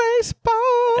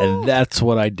 Spaceballs! And that's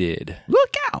what I did.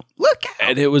 Look out! Look out!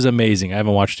 And it was amazing. I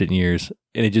haven't watched it in years.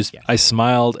 And it just, I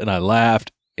smiled and I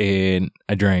laughed and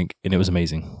I drank and it was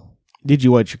amazing. Did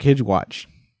you let your kids watch?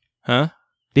 Huh?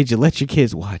 Did you let your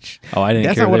kids watch? Oh, I didn't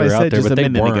That's care not what they were I said out there, just but a they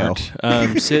minute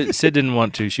weren't. Sid didn't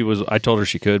want to. I told her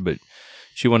she could, but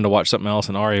she wanted to watch something else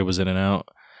and Aria was in and out.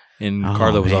 And Oh,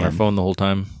 Carla was on her man. phone the whole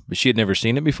time, but she had never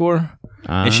seen it before.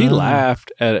 And she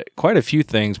laughed at quite a few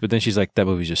things, but then she's like, that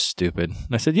movie's just stupid.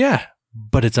 And I said, yeah,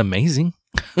 but it's amazing.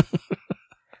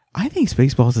 I think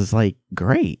Spaceballs is like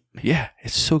great. Yeah,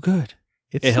 it's so good.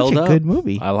 It's It such held a up. good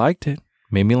movie. I liked it.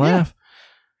 Made me laugh.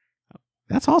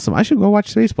 That's awesome. I should go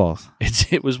watch Spaceballs.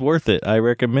 It was worth it. I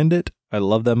recommend it. I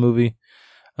love that movie.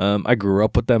 I grew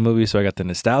up with that movie, so I got the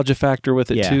nostalgia factor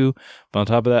with it Yeah. too. But on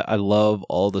top of that, I love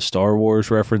all the Star Wars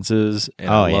references, and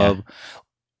Oh,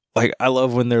 I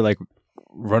love when they're like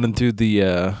running through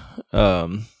the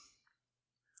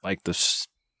like the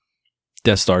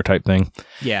Death Star type thing,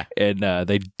 Yeah. and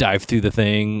they dive through the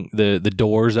thing, the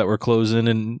doors that were closing,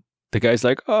 and the guy's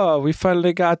like, "Oh, we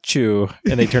finally got you,"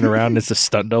 and they turn around, and it's the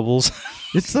stunt doubles.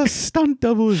 It's the stunt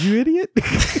doubles, you idiot.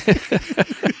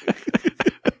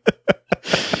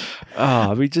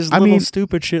 Oh, I mean, just I little mean-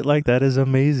 stupid shit like that is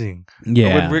amazing.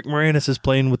 Yeah. When Rick Moranis is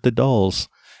playing with the dolls,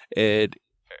 and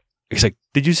he's like,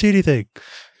 "Did you see anything?"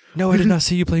 "No, I did not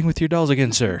see you playing with your dolls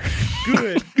again, sir."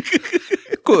 Good.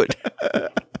 Good.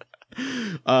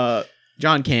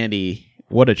 John Candy,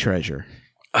 what a treasure.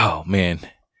 Oh man,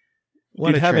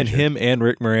 What dude, a having treasure. him and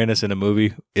Rick Moranis in a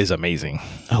movie is amazing.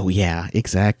 Oh yeah,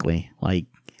 exactly. Like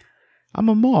I'm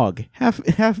a Mog, half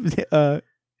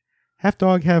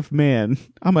dog, half man.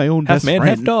 I'm my own Half best man,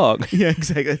 friend. half dog. Yeah,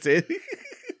 exactly. That's it.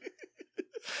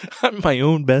 I'm my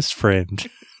own best friend.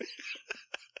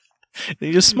 And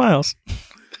he just smiles.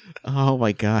 Oh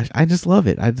my gosh, I just love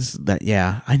it. I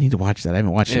need to watch that. I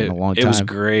haven't watched it in a long time. It was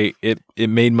great. It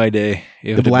made my day.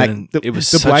 It The would have black- been- the- it was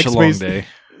the such black a long space- day.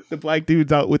 The black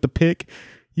dude's out with the pick.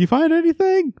 You find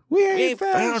anything? We ain't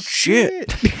found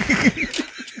shit.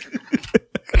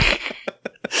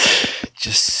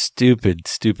 Just stupid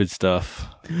stuff.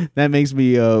 That makes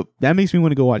me want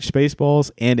to go watch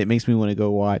Spaceballs, and it makes me want to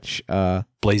go watch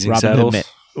Blazing Robin Saddles.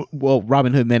 Hood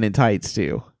Robin Hood Men in Tights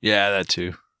too. Yeah, that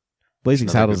too. Blazing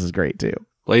Another Saddles good- is great too.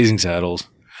 Blazing Saddles.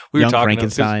 Young because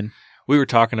Frankenstein. We were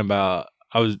talking about.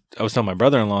 I was telling my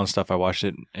brother-in-law and stuff. I watched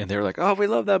it, and they were like, "Oh, we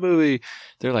love that movie."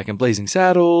 They're like in Blazing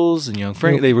Saddles and Young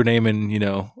Frank. Yep. They were naming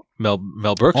Mel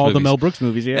Brooks All movies. the Mel Brooks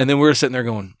movies, yeah. And then we were sitting there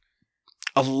going,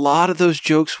 a lot of those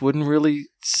jokes wouldn't really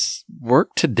work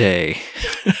today.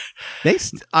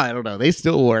 I don't know. They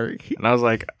still work. And I was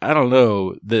like, I don't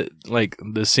know. The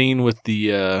scene with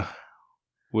the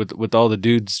with all the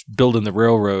dudes building the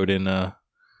railroad in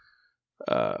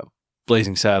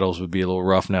Blazing Saddles would be a little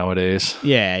rough nowadays.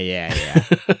 Yeah.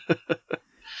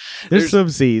 There's some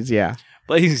scenes, yeah.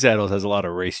 Blazing Saddles has a lot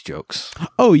of race jokes.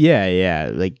 Oh yeah.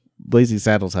 Like Blazing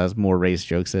Saddles has more race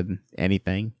jokes than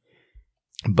anything.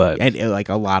 But And like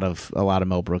a lot of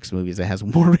Mel Brooks movies that has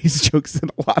more race jokes than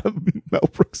a lot of Mel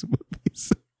Brooks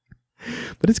movies.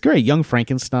 But it's great. Young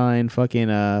Frankenstein, fucking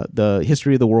the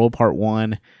History of the World Part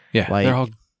 1. yeah, Like, they're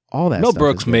all that Mel stuff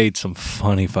Brooks is good. made some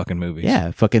funny fucking movies.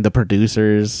 Yeah, fucking The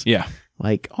Producers. Yeah.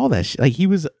 Like all that shit. Like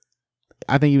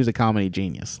I think he was a comedy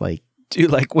genius. Like Dude,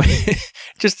 like when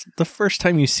just the first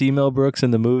time you see Mel Brooks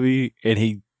in the movie and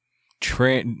he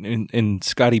and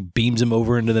Scotty beams him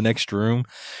over into the next room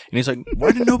and he's like,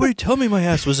 "Why did nobody tell me my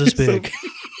ass was this big?"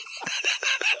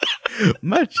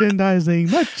 merchandising.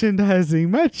 Spaceballs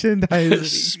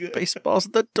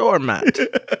the doormat.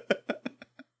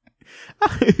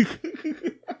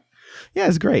 Yeah,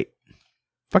 it's great.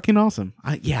 Fucking awesome.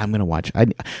 I'm gonna watch. I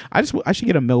should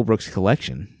get a Mel Brooks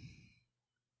collection.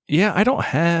 Yeah, I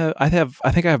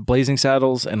think I have Blazing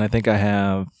Saddles and I think I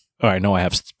have I know I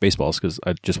have Spaceballs because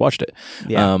I just watched it.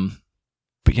 Yeah.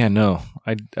 But yeah, no,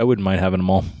 I wouldn't mind having them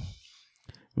all.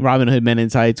 Robin Hood Men in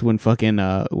Tights when fucking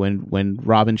when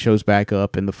Robin shows back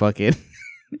up and the fucking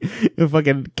the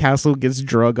fucking castle gets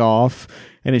drug off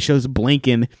and it shows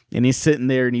Blinken and he's sitting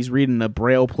there and he's reading a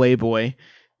Braille Playboy.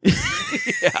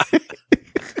 Yeah.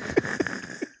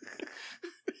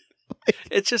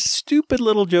 It's just stupid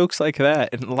little jokes like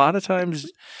that. And a lot of times,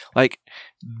 like,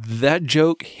 that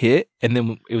joke hit and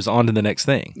then it was on to the next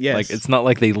thing. Yes. Like, it's not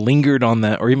like they lingered on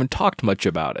that or even talked much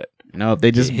about it. No,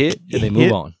 they just They hit and they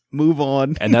move on. Move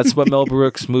on. And that's what Mel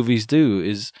Brooks movies do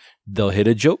is they'll hit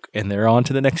a joke and they're on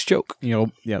to the next joke. Yeah,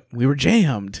 we were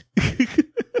jammed.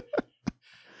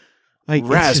 Like, it's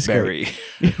just Raspberry.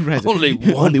 great. Only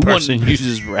one Only person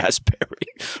uses raspberry.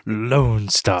 Lone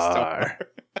Star.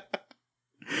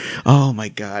 Oh my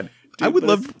god. I would but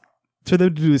love for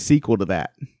them to do a sequel to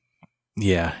that.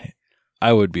 Yeah,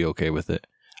 I would be okay with it.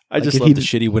 I Like just if love he the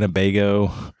shitty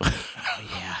Winnebago.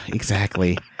 Yeah,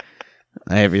 exactly.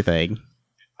 Everything.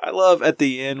 I love at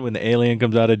the end when the alien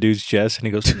comes out of dude's chest and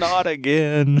he goes, "Not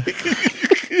again."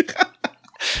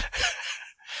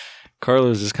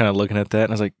 Carlos just kind of looking at that,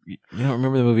 and I was like, "You don't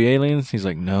remember the movie Aliens?" He's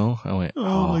like, "No." I went,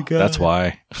 "Oh my god, that's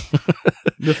why."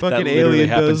 The fucking that alien literally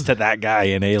happens does... to that guy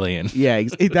in Alien. Yeah,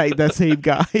 that same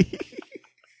guy.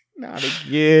 Not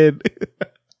again.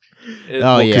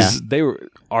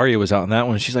 Arya was out in that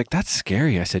one. She's like, "That's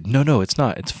scary." I said, "No, it's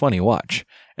not. It's funny. Watch."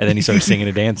 And then he started singing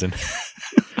and dancing.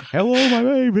 Hello, my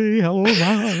baby. Hello,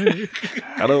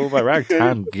 my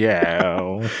ragtime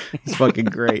gal. It's fucking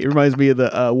great. It reminds me of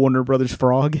the Warner Brothers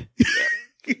Frog.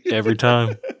 Every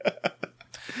time.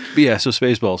 But yeah, so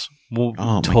Spaceballs.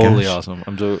 Well, totally awesome.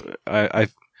 I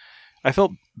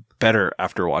felt better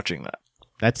after watching that.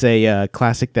 That's a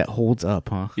classic that holds up,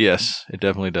 huh? Yes, it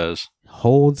definitely does.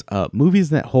 Holds up. Movies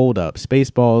that hold up.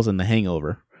 Spaceballs and The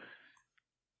Hangover.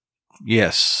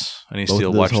 Yes. I need to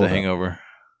still watch The Hangover.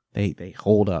 They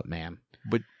hold up, man.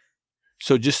 But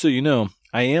so just so you know,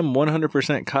 I am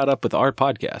 100% caught up with our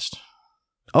podcast.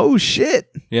 Oh shit!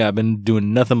 Yeah, I've been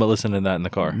doing nothing but listening to that in the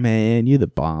car. Man, you the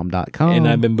bomb.com. And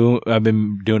I've been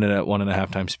doing it at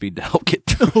 1.5 times speed to help get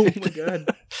through. Oh my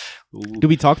god! Do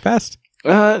we talk fast?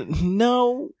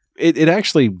 No. It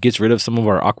actually gets rid of some of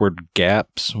our awkward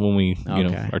gaps when we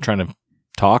are trying to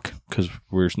talk because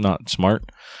we're not smart.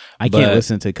 I can't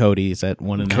listen to Cody's at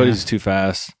 1.5. Cody's too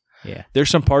fast. Yeah, there's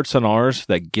some parts on ours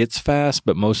that gets fast,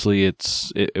 but mostly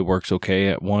it works okay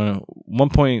at one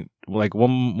point, like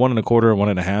 1.25,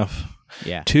 1.5.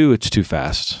 Yeah, 2, it's too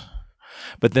fast.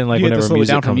 But then, like whenever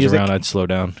music comes around, I'd slow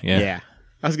down. Yeah.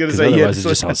 I was gonna say, otherwise it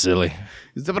just sounds silly.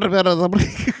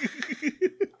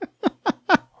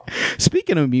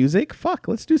 Speaking of music,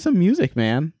 let's do some music,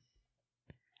 man.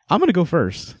 I'm gonna go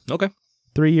first. Okay.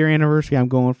 3-year anniversary. I'm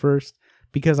going first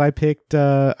because I picked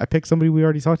somebody we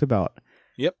already talked about.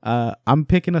 Yep. I'm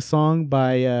picking a song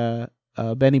by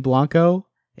Benny Blanco,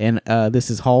 and this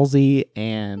is Halsey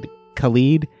and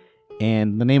Khalid,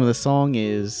 and the name of the song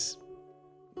is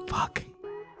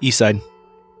Eastside.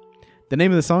 The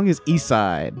name of the song is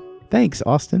Eastside. Thanks,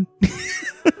 Austin.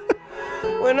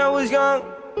 When I was young,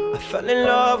 I fell in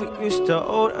love. We used to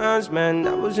hold hands, man,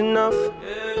 that was enough.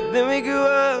 Then we grew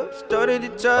up, started to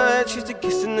touch. Used to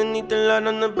kiss underneath the light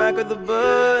on the back of the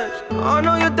bus. I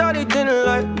know your daddy didn't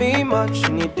like me much,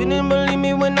 and he didn't believe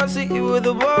me when I said you were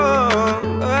the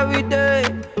one. Every day,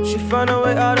 she found a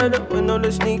way out of the window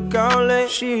to sneak out late.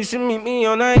 She used to meet me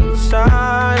on the east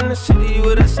side in the city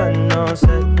with the sun on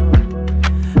set.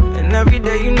 And every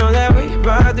day, you know that we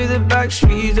ride through the back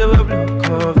streets of a blue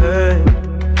Corvette.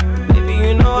 Baby,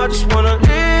 you know I just wanna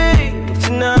leave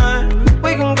tonight.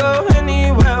 We can go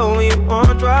anywhere we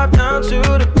want. Drive down to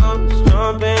the coast,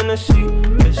 jump in the sea.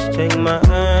 Just take my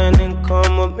hand and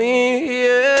come with me,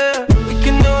 yeah. We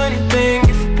can do anything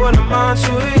if you put a mind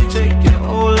to it. Take your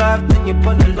whole life, then you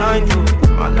put a line through it.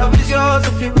 My love is yours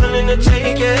if you're willing to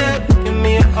take it. Give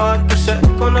me a heart, cause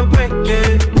I'm gonna break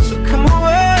it. So come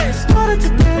away, started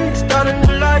today. Starting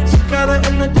to life together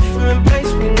in a different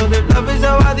place. We know that love is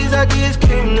how all these ideas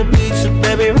came to be. So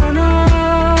baby, run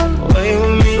away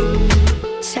with me.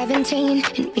 17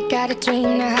 and we got a dream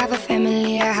to have a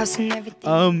family, a house and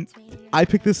everything. I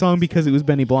picked this song because it was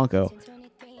Benny Blanco.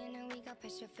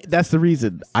 That's the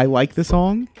reason. I like the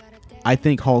song. I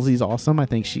think Halsey's awesome. I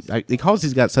think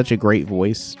Halsey's got such a great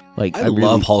voice. Like I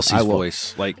love Halsey's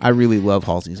voice. Like I really love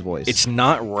Halsey's voice. It's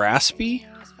not raspy.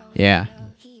 Yeah.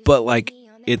 But like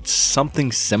it's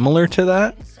something similar to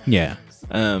that. Yeah.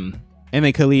 And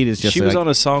then Khalid is just she was on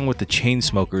a song with the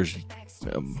Chainsmokers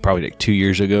probably like 2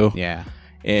 years ago. Yeah.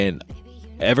 And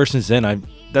ever since then,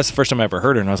 that's the first time I ever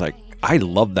heard her, and I was like, I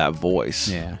love that voice.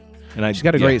 Yeah. And she's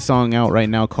got a great song out right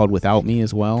now called Without Me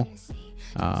as well.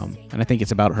 And I think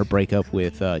it's about her breakup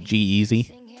with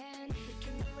G-Eazy.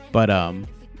 But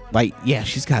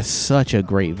she's got such a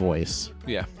great voice.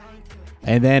 Yeah.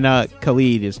 And then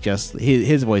Khalid is just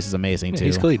his voice is amazing too.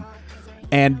 He's Khalid.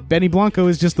 And Benny Blanco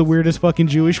is just the weirdest fucking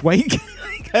Jewish white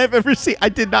guy I've ever seen. I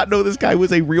did not know this guy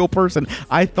was a real person.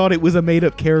 I thought it was a made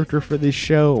up character for this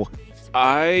show.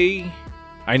 I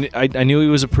knew he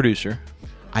was a producer.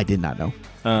 I did not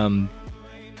know.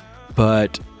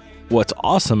 But what's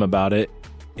awesome about it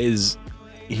is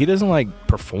he doesn't like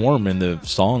perform in the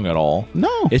song at all.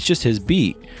 No. It's just his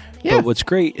beat. Yeah. But what's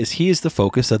great is he is the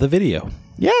focus of the video.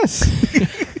 Yes.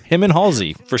 Him and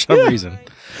Halsey, for some reason.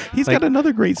 He's got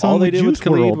another great song. All they did with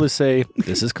Khalid WRLD. was say,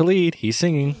 "This is Khalid. He's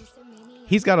singing."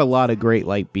 He's got a lot of great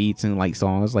like beats and like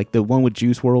songs. Like the one with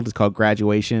Juice WRLD is called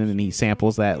Graduation, and he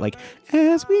samples that like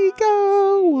as we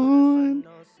go on.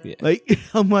 Yeah. Like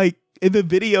I'm like, and the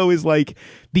video is like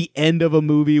the end of a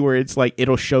movie where it's like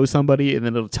it'll show somebody and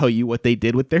then it'll tell you what they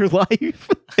did with their life.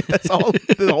 That's all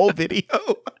the whole video.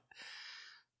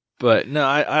 But no,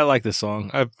 I like this song.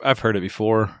 I've heard it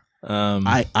before.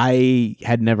 I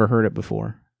had never heard it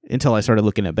before until I started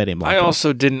looking at Betty and Blanco. I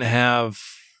also didn't have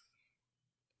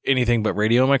anything but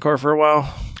radio in my car for a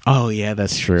while. Oh yeah,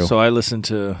 that's true. So I listened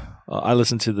to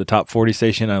the top 40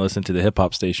 station. I listened to the hip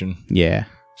hop station. Yeah.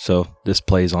 So this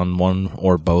plays on one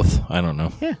or both. I don't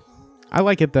know. Yeah. I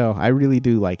like it though. I really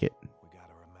do like it.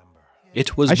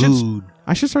 It was I should- good.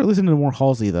 I should start listening to more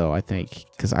Halsey though, I think,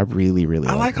 because I really, really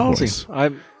I like her Halsey.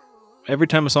 voice. Every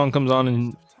time a song comes on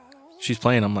and she's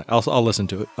playing, I'm like, I'll listen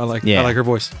to it. I like Yeah. her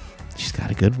voice. She's got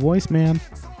a good voice, man.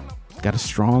 Got a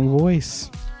strong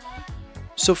voice.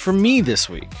 So for me this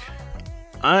week,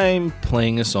 I'm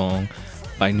playing a song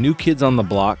by New Kids on the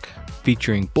Block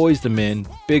featuring Boyz II Men,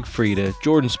 Big Frida,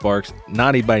 Jordan Sparks,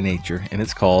 Naughty by Nature, and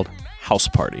it's called House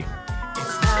Party.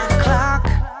 It's 9 o'clock.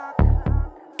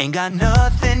 Ain't got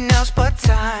nothing else but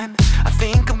time. I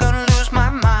think I'm gonna lose my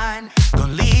mind.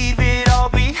 Gonna leave it all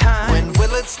behind. When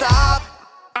will it stop?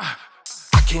 I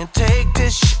can't take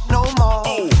this shit no more.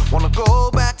 Wanna go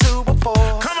back to before.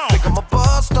 Think I'm a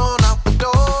bust on out the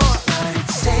door. But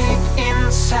it's safe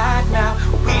inside now.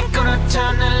 We're gonna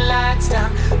turn the lights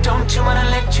down. Don't you wanna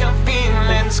let your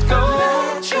feelings go?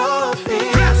 Let your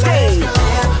feelings go.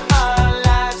 Live our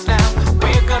lives now.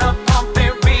 We're gonna pump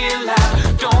it real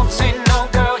loud. Don't say no,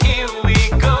 girl. Here we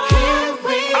go. Here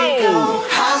we go.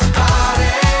 House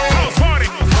party. House party.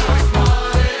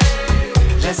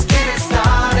 Let's get it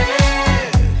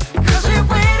started. 'Cause we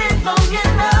waited long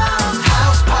enough.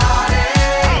 House party.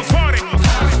 House party.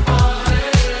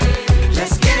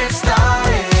 Let's get it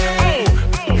started.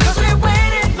 'Cause we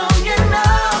waited long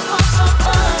enough for some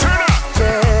fun.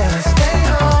 Yeah, stay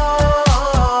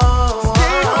home.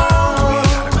 Stay home. We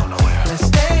ain't gotta go nowhere. Let's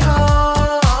stay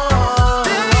home.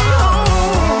 Stay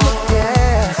home.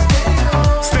 Yeah,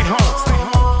 stay home. Stay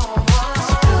home.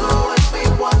 Do what we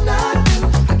wanna do.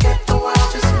 Forget the world,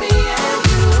 just me and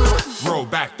you. Roll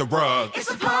back the rug. It's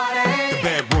a party. The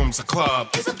bedroom's a club.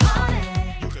 It's a party.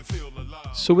 You can feel the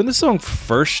love. So when this song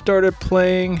first started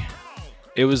playing,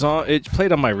 it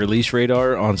played on my release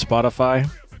radar on Spotify,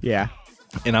 Yeah.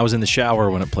 and I was in the shower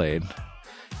when it played.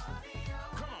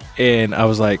 And I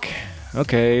was like,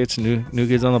 okay, it's new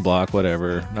Kids on the Block,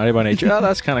 whatever. Naughty by Nature. Oh,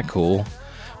 that's kind of cool.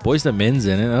 Boyz II Men's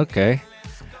in it. Okay.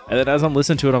 And then as I'm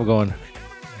listening to it, I'm going,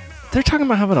 they're talking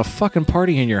about having a fucking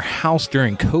party in your house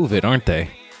during COVID, aren't they?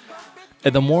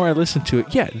 And the more I listen to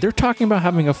it, yeah, they're talking about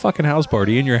having a fucking house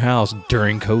party in your house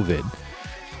during COVID.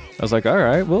 I was like, all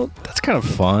right, well, that's kind of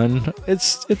fun.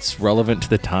 It's relevant to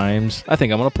the times. I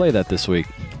think I'm gonna play that this week.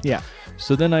 Yeah.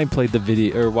 So then I played the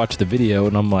video or watched the video,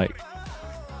 and I'm like,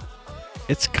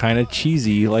 it's kind of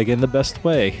cheesy, like in the best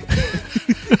way.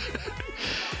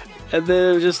 And then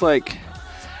it was just like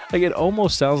it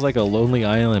almost sounds like a Lonely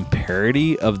Island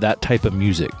parody of that type of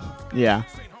music. Yeah.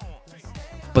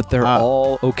 But they're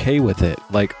all okay with it.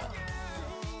 Like,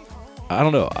 I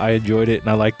don't know. I enjoyed it, and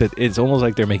I like that it's almost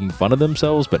like they're making fun of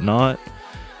themselves, but not.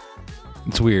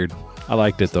 It's weird. I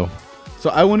liked it, though. So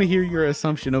I want to hear your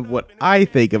assumption of what I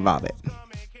think about it.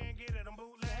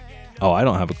 Oh, I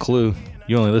don't have a clue.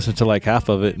 You only listened to like half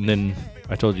of it, and then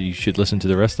I told you should listen to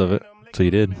the rest of it. So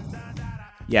you did.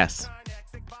 Yes.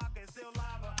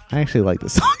 I actually like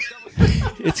this song.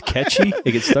 It's catchy.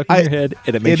 It gets stuck in your head,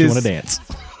 and it makes you want to dance.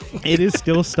 It is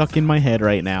still stuck in my head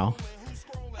right now.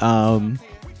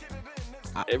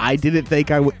 I didn't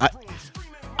think I would.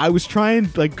 I was trying,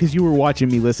 like, because you were watching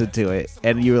me listen to it,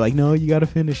 and you were like, no, you got to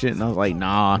finish it. And I was like,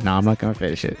 nah, I'm not going to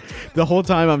finish it. The whole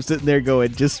time I'm sitting there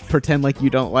going, just pretend like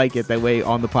you don't like it. That way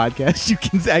on the podcast, you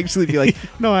can actually be like,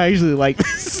 no, I actually like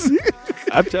this.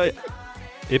 I'm telling you,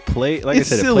 it played, like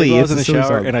It's I said, silly. it played while I was It's in a the silly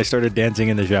shower, song. and I started dancing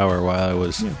in the shower while I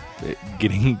was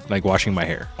getting, like, washing my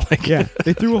hair. Like, Yeah,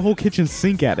 they threw a whole kitchen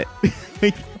sink at it. they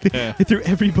threw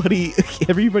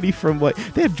everybody from what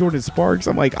they had Jordan Sparks.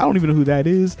 I'm like, I don't even know who that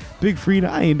is. Big Frida,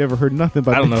 I ain't never heard nothing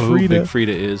about. I don't Big know who Frida. Big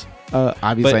Frida is.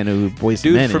 Obviously, But I know who Boyz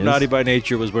II Men Dude from is. Naughty by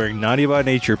Nature was wearing Naughty by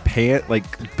Nature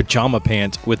pajama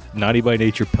pants with Naughty by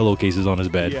Nature pillowcases on his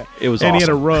bed. Yeah. It was and awesome. he had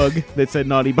a rug that said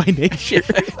Naughty by Nature.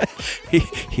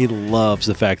 he loves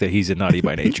the fact that he's in Naughty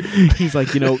by Nature. He's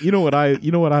like, you know what I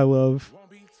love.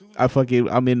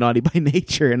 I'm in Naughty by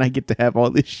Nature, and I get to have all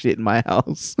this shit in my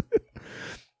house.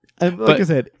 And like But- I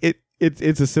said,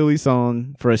 it's a silly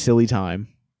song for a silly time.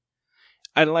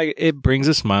 I like it brings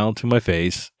a smile to my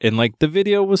face, and like the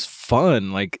video was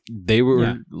fun. Like they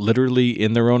were literally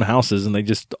in their own houses, and they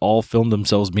just all filmed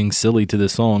themselves being silly to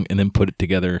this song, and then put it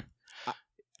together.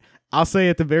 I'll say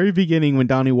at the very beginning when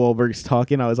Donnie Wahlberg's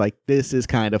talking, I was like, this is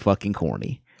kind of fucking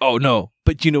corny. Oh no!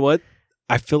 But you know what?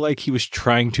 I feel like he was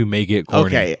trying to make it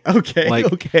corny. Okay. Like-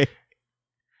 Okay.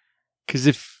 Because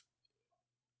if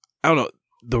I don't know,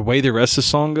 the way the rest of the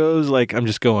song goes, like I'm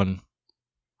just going.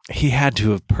 He had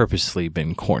to have purposely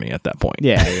been corny at that point.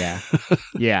 Yeah.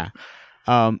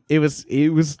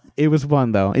 It was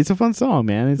fun though. It's a fun song,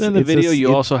 man. It's, in the it's video, just-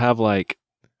 you also have like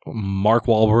Mark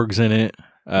Wahlberg's in it.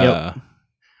 Yep.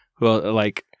 Well,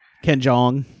 like Ken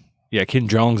Jeong. yeah, Kim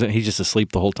Jong's in it. He's just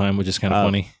asleep the whole time, which is kind of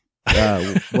funny.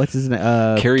 What's his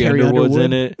name? Carrie Underwood's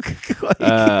in it.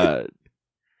 Like-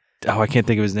 I can't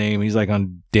think of his name. He's like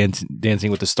on Dancing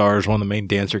with the Stars, one of the main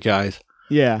dancer guys.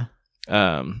 yeah,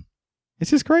 it's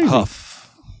just crazy. Huff.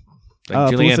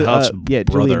 Like Julianne Huff's brother.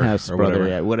 Julianne Huff's or brother. whatever.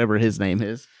 Yeah, whatever his name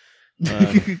is.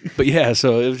 But yeah,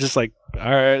 so it was just like, all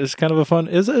right, it's kind of a fun.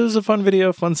 It was a fun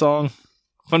video, fun song,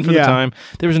 fun for the Yeah. time.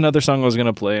 There was another song I was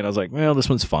gonna play, and I was like, well, this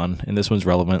one's fun and this one's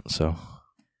relevant. So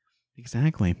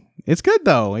Exactly. It's good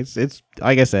though. It's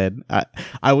like I said.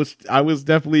 I was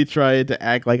definitely trying to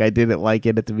act like I didn't like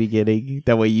it at the beginning.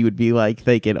 That way you would be like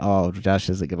thinking, "Oh, Josh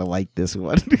isn't gonna like this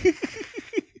one."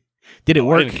 Did it I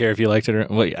work? didn't care if you liked it or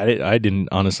wait. I didn't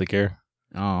honestly care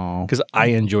Oh, because I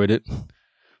enjoyed it.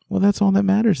 well, that's all that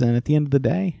matters then. At the end of the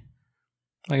day,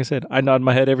 Like I said, I nod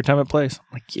my head every time it plays. I'm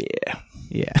like, yeah,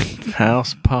 yeah.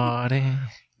 house party.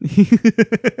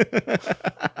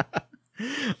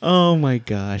 Oh my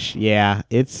gosh, yeah.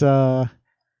 It's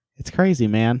crazy,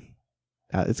 man.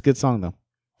 It's a good song though.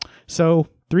 So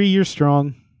 3 years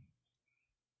strong.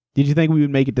 Did you think we would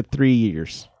make it to 3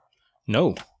 years?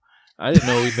 No, I didn't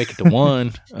know we'd make it to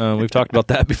one. We've talked about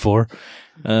that before.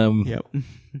 Yep.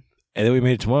 And then we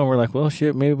made it to one. We're like, well,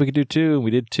 shit, maybe we could do two. And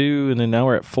we did two, and then now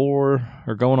we're at 4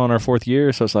 or going on our 4th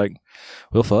year. So it's like,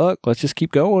 well, fuck, let's just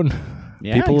keep going.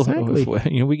 Yeah, People, exactly.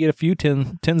 if, we get a few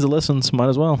tens of listens, might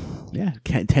as well. Yeah,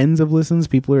 tens of listens.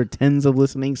 People are tens of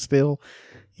listening still.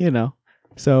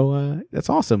 So that's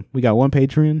awesome. We got one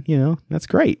Patreon. That's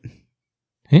great.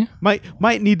 Yeah.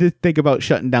 Might need to think about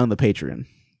shutting down the Patreon.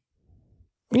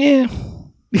 Yeah.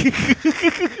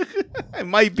 It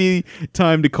might be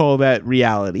time to call that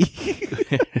reality.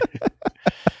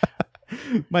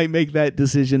 Might make that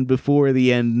decision before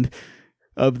the end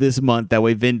of this month. That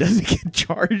way Vin doesn't get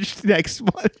charged next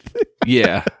month.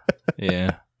 Yeah.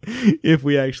 Yeah. If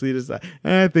we actually decide.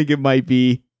 I think that might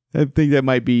be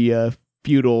a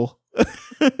futile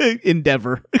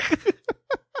endeavor.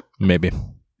 Maybe.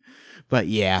 But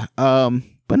yeah.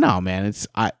 But no, man,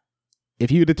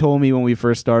 if you'd have told me when we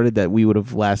first started that we would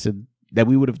have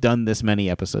done this many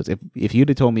episodes, if you'd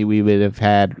have told me we would have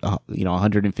had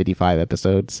 155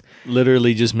 episodes,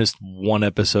 Literally just missed one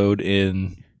episode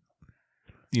in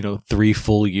 3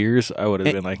 full years, I would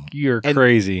have been like, you're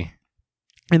crazy.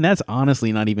 and that's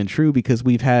honestly not even true because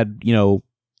we've had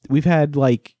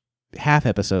like half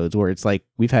episodes where it's like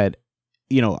we've had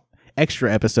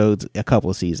extra episodes a couple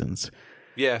of seasons.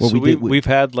 Yeah. Well, So we we've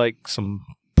had like some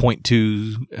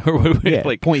 0.2 or whatever, Yeah,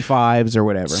 like 0.5s or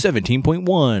whatever.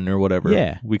 17.1 or whatever.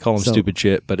 Yeah. We call them So- stupid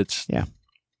shit, but it's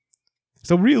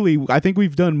So really, I think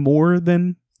we've done more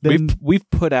than we've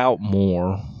put out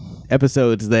more.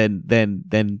 episodes than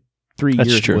 3 That's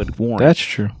years true. would warrant. That's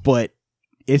true. But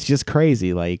it's just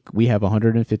crazy. Like we have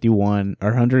 151 or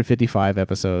 155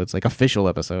 episodes, like official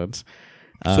episodes.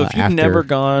 So if you've after- never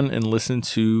gone and listened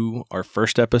to our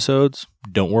first episodes,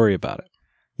 don't worry about it.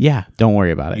 yeah, don't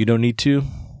worry about it. You don't need to,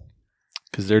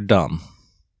 because they're dumb.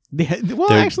 Well,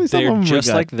 They're, actually, some they're of them just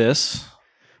are good. like this.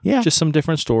 yeah, Just some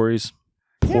different stories.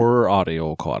 Poorer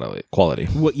audio quality.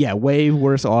 way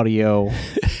worse audio.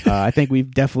 I think we've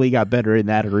definitely got better in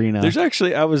that arena. There's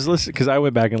actually, I was listening, because I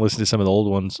went back and listened to some of the old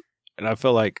ones, and I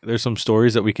felt like there's some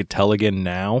stories that we could tell again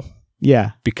now,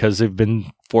 yeah, because they've been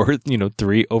over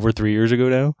 3 years ago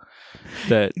now.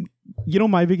 That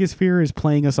my biggest fear is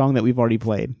playing a song that we've already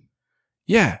played.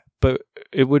 yeah, but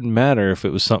it wouldn't matter if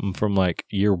it was something from like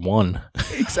year 1,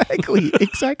 Exactly.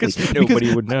 because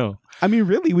nobody would know. I mean,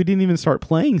 really, we didn't even start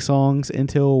playing songs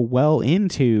until well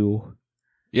into.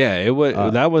 Yeah, it was.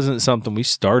 That wasn't something we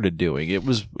started doing. It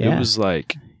was. Yeah. It was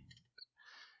like,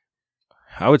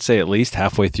 I would say at least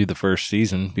halfway through the first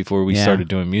season before we Yeah. started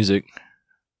doing music.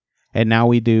 And now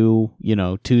we do,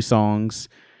 2 songs.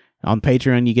 On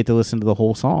Patreon, you get to listen to the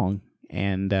whole song.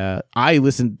 And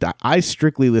I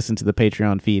strictly listen to the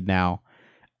Patreon feed now.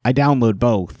 I download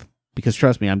both because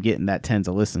trust me, I'm getting that tens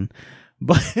a listen.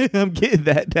 But I'm getting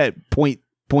that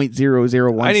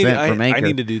 0.001 cent from Anchor. I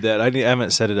need to do that. I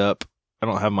haven't set it up. I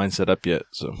don't have mine set up yet.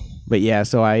 So, But yeah,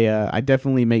 so I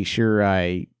definitely make sure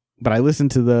but I listen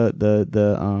to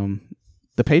the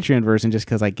Patreon version just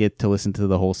because I get to listen to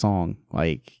the whole song.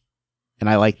 And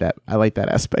I like that. I like that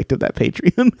aspect of that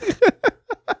Patreon.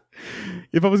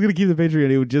 If I was gonna keep the Patreon,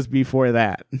 it would just be for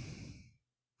that.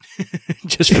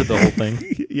 just for the whole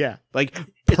thing. Yeah, like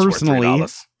personally,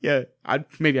 yeah,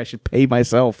 maybe I should pay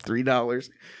myself $3.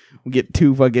 We'll get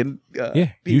 2 fucking Yeah,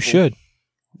 people. you should.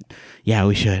 Yeah,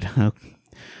 we should.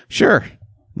 Sure,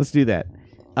 let's do that.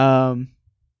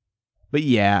 But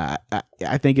yeah,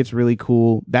 I think it's really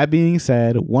cool. That being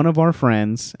said, one of our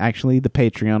friends, actually the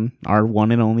Patreon, our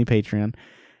one and only Patreon,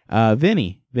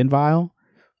 Vin Vile,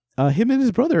 him and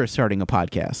his brother are starting a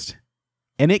podcast.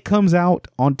 And it comes out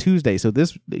on Tuesday. So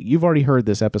you've already heard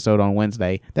this episode on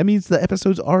Wednesday. That means the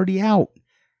episode's already out.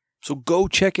 So go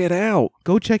check it out.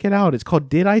 Go check it out. It's called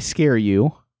Did I Scare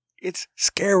You? It's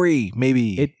scary,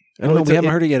 maybe. I I don't know. We haven't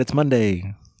heard it yet. It's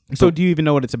Monday. So do you even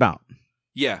know what it's about?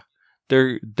 Yeah.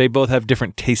 They both have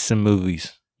different tastes in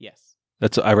movies. Yes.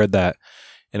 I read that.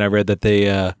 And I read that they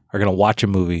are going to watch a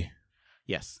movie.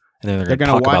 Yes. And then they're going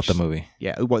to talk about the movie.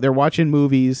 Yeah. Well, they're watching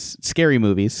movies, scary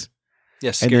movies.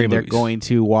 Yes, and scary then they're movies. going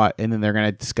to watch, and then they're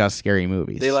going to discuss scary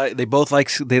movies. They both like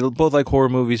horror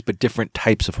movies, but different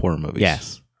types of horror movies.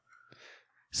 Yes.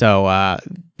 So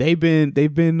they've been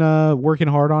working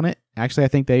hard on it. Actually, I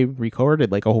think they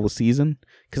recorded like a whole season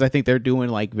because I think they're doing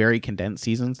like very condensed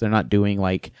seasons. They're not doing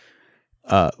like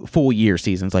full year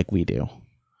seasons like we do.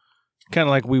 Kind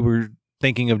of like we were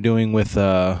thinking of doing with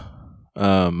Revenge of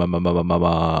the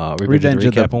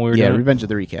Recap when we were doing it. Revenge of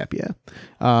the Recap.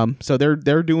 Yeah. So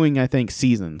they're doing, I think,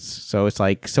 seasons. So it's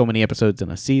like so many episodes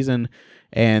in a season,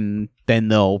 and then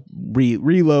they'll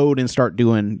reload and start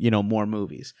doing more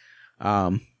movies.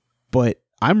 But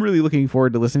I'm really looking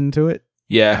forward to listening to it.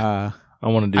 Yeah, I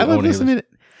want to do. I love listening.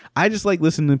 I just like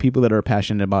listening to people that are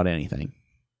passionate about anything.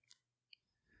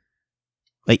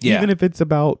 Like even if it's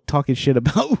about talking shit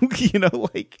about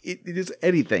like it is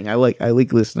anything. I like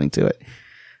listening to it.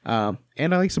 And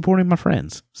I like supporting my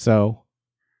friends. So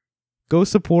go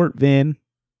support Vin.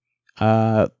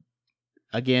 Again,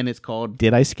 it's called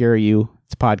Did I Scare You?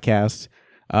 It's a podcast.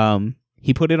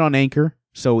 He put it on Anchor,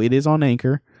 so it is on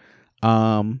Anchor.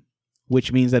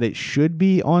 Which means that it should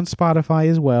be on Spotify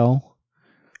as well.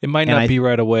 It might not be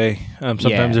right away.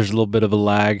 Sometimes there's a little bit of a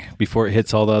lag before it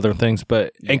hits all the other things,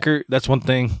 but Anchor, that's one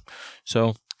thing.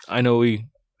 So I know we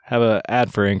have an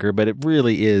ad for Anchor, but it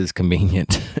really is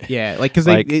convenient. Yeah, like because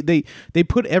they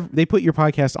put your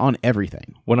podcast on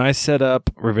everything. When I set up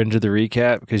Revenge of the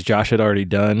Recap, because Josh had already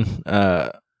done,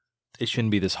 it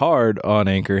shouldn't be this hard on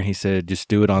Anchor. He said, just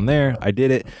do it on there. I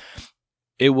did it.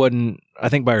 It wasn't, I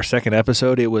think by our second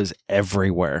episode, it was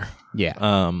everywhere. Yeah.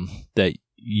 That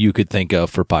you could think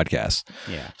of for podcasts.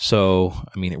 Yeah. So,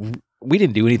 I mean, we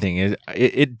didn't do anything.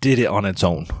 It did it on its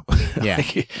own. Yeah.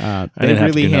 They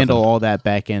really handle all that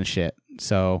back end shit.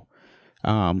 So,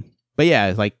 but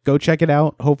yeah, like go check it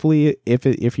out. Hopefully,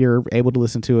 if you're able to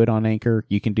listen to it on Anchor,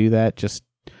 you can do that. Just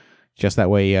that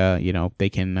way, they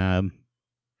can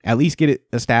at least get it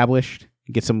established,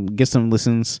 get some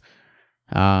listens.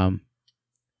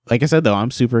 Like I said, though,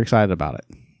 I'm super excited about it.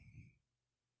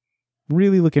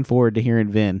 Really looking forward to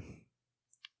hearing Vin.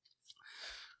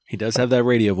 He does have that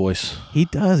radio voice. He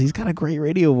does. He's got a great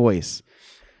radio voice.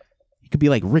 He could be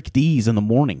like Rick Dees in the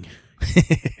morning,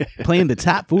 playing the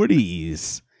top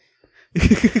 40s.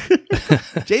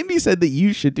 Jamie said that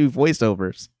you should do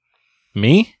voiceovers.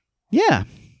 Me? Yeah.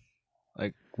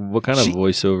 Like, what kind of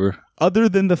voiceover? Other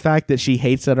than the fact that she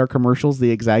hates that our commercials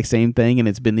the exact same thing, and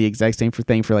it's been the exact same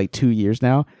thing for like 2 years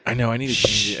now. I know. I need to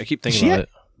change it. I keep thinking about it.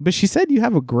 But she said you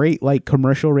have a great like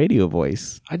commercial radio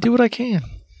voice. I do what I can.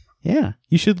 Yeah.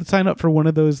 You should sign up for one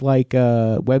of those like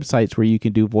websites where you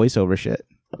can do voiceover shit.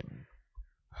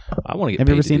 I want to get Have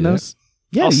paid you ever to seen do those?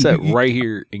 That. Yeah. I'll sit right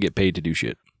here and get paid to do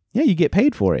shit. Yeah, you get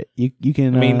paid for it. You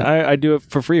can. I mean, I do it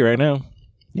for free right now.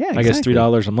 Yeah, exactly. I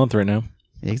guess $3 a month right now.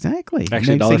 Exactly.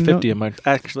 Actually, $1.50 a month.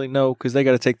 Actually, no, because they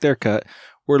got to take their cut.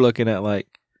 We're looking at like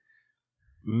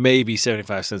maybe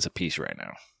 75 cents a piece right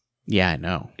now. Yeah, I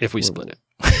know. If we split it.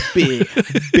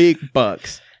 Big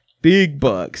bucks. Big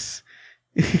bucks.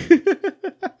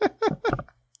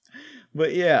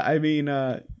 But yeah, I mean,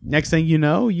 next thing you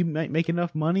know, you might make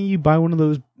enough money. You buy one of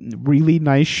those really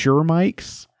nice Shure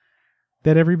mics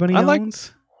that everybody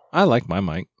owns. I like my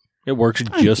mic. It works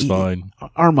just fine.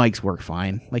 Our mics work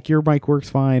fine. Like your mic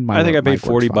works fine. I think I paid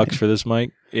 $40 for this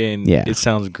mic, and it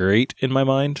sounds great in my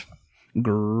mind.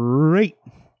 Great.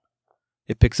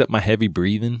 It picks up my heavy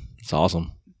breathing. It's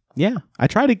awesome. Yeah, I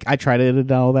try to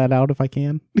edit all that out if I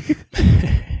can.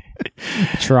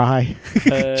 Try.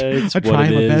 It's I try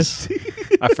my best.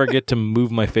 I forget to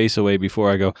move my face away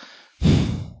before I go.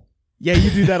 Yeah, you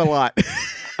do that a lot.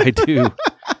 I do.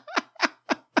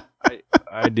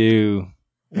 I do.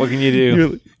 What can you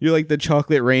do? You're like the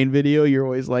chocolate rain video. You're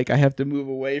always like, I have to move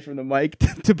away from the mic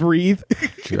to breathe.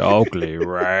 Chocolate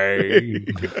rain.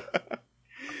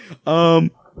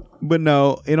 But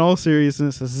no, in all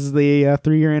seriousness, this is the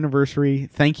 3-year anniversary.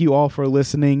 Thank you all for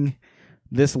listening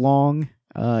this long.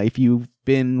 If you've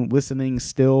been listening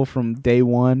still from day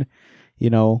one,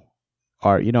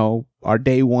 our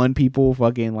day one people,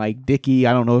 fucking like Dickie,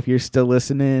 I don't know if you're still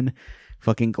listening,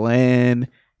 fucking Glenn,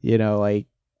 like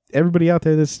everybody out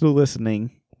there that's still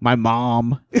listening, my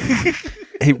mom.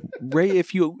 Hey, Ray,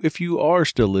 if you are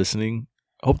still listening,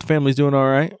 I hope the family's doing all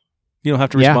right. You don't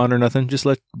have to respond or nothing. Just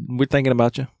we're thinking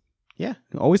about you. Yeah,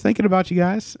 always thinking about you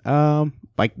guys.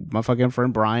 Like my fucking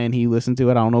friend Brian, he listened to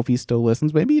it. I don't know if he still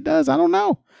listens. Maybe he does. I don't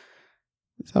know.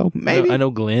 So maybe I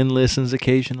know Glenn listens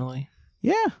occasionally.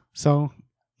 Yeah. So,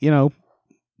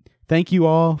 thank you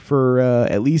all for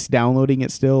at least downloading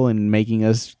it still and making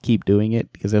us keep doing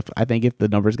it. Because if the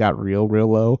numbers got real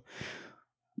low,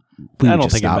 I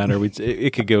don't think it matters.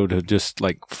 It could go to just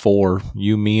like 4,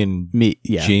 you, me, and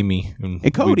Jamie,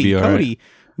 and Cody. Right.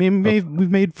 I mean,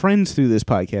 we've made friends through this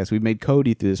podcast. We've made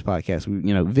Cody through this podcast.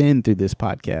 Vin through this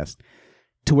podcast,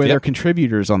 to where they're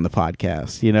contributors on the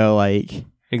podcast.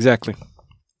 Exactly.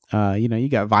 You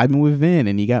got Vibing with Vin,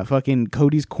 and you got fucking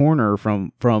Cody's Corner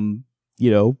from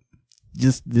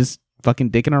just this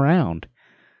fucking dicking around.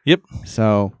 Yep.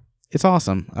 So it's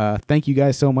awesome. Thank you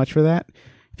guys so much for that.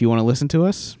 If you want to listen to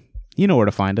us, you know where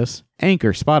to find us: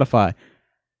 Anchor, Spotify,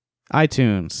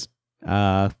 iTunes,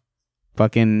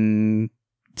 fucking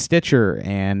Stitcher,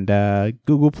 and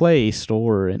Google Play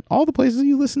Store, and all the places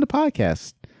you listen to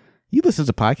podcasts. You listen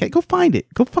to podcasts, go find it.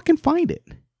 Go fucking find it.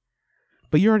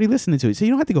 But you're already listening to it, so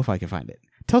you don't have to go fucking find it.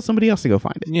 Tell somebody else to go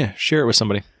find it. Yeah, share it with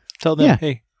somebody. Tell them,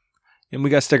 hey, and we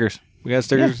got stickers. Yeah.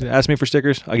 Ask me for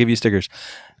stickers. I'll give you stickers.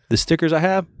 The stickers I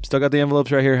have, still got the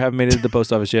envelopes right here. Haven't made it to the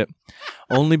post office yet.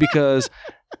 Only because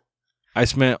I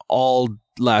spent all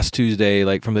last Tuesday,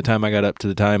 like from the time I got up to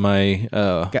the time I...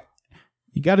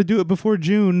 You got to do it before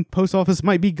June. Post office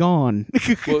might be gone.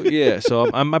 Well, yeah. So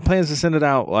my plan is to send it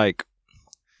out like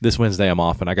this Wednesday. I'm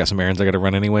off, and I got some errands I got to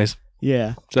run anyways.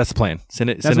 Yeah. So that's the plan. Send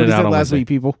it out on last Wednesday. Week,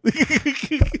 people.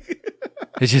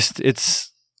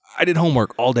 I did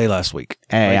homework all day last week.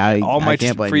 Hey, all my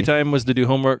free time was to do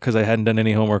homework because I hadn't done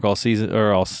any homework all season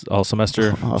or all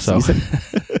semester. Season.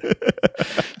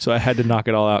 So I had to knock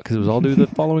it all out because it was all due the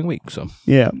following week. So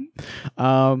yeah.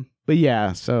 But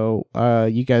yeah. So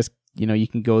you guys, you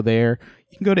can go there.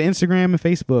 You can go to Instagram and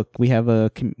Facebook. We have a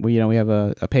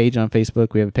page on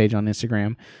Facebook. We have a page on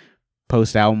Instagram.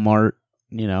 Post album art.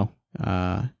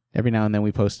 Every now and then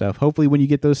we post stuff. Hopefully, when you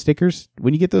get those stickers,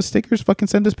 fucking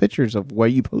send us pictures of where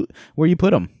you put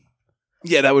them.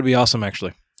 Yeah, that would be awesome.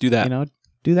 Actually, do that.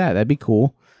 Do that. That'd be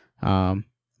cool. I'm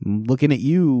looking at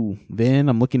you, Vin.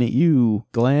 I'm looking at you,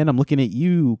 Glenn. I'm looking at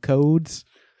you, Codes.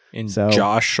 And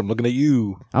Josh, I'm looking at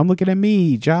you. I'm looking at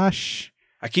me, Josh.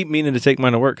 I keep meaning to take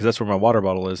mine to work because that's where my water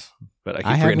bottle is, but I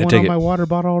keep forgetting to take it. I have one on my water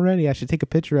bottle already. I should take a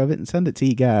picture of it and send it to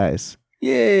you guys.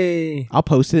 Yay! I'll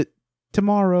post it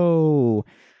tomorrow.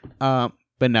 But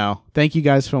no, thank you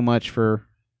guys so much for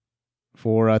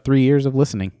 3 years of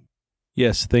listening.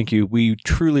 Yes, thank you. We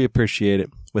truly appreciate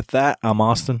it. With that, I'm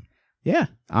Austin. Yeah,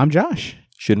 I'm Josh.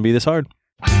 Shouldn't be this hard.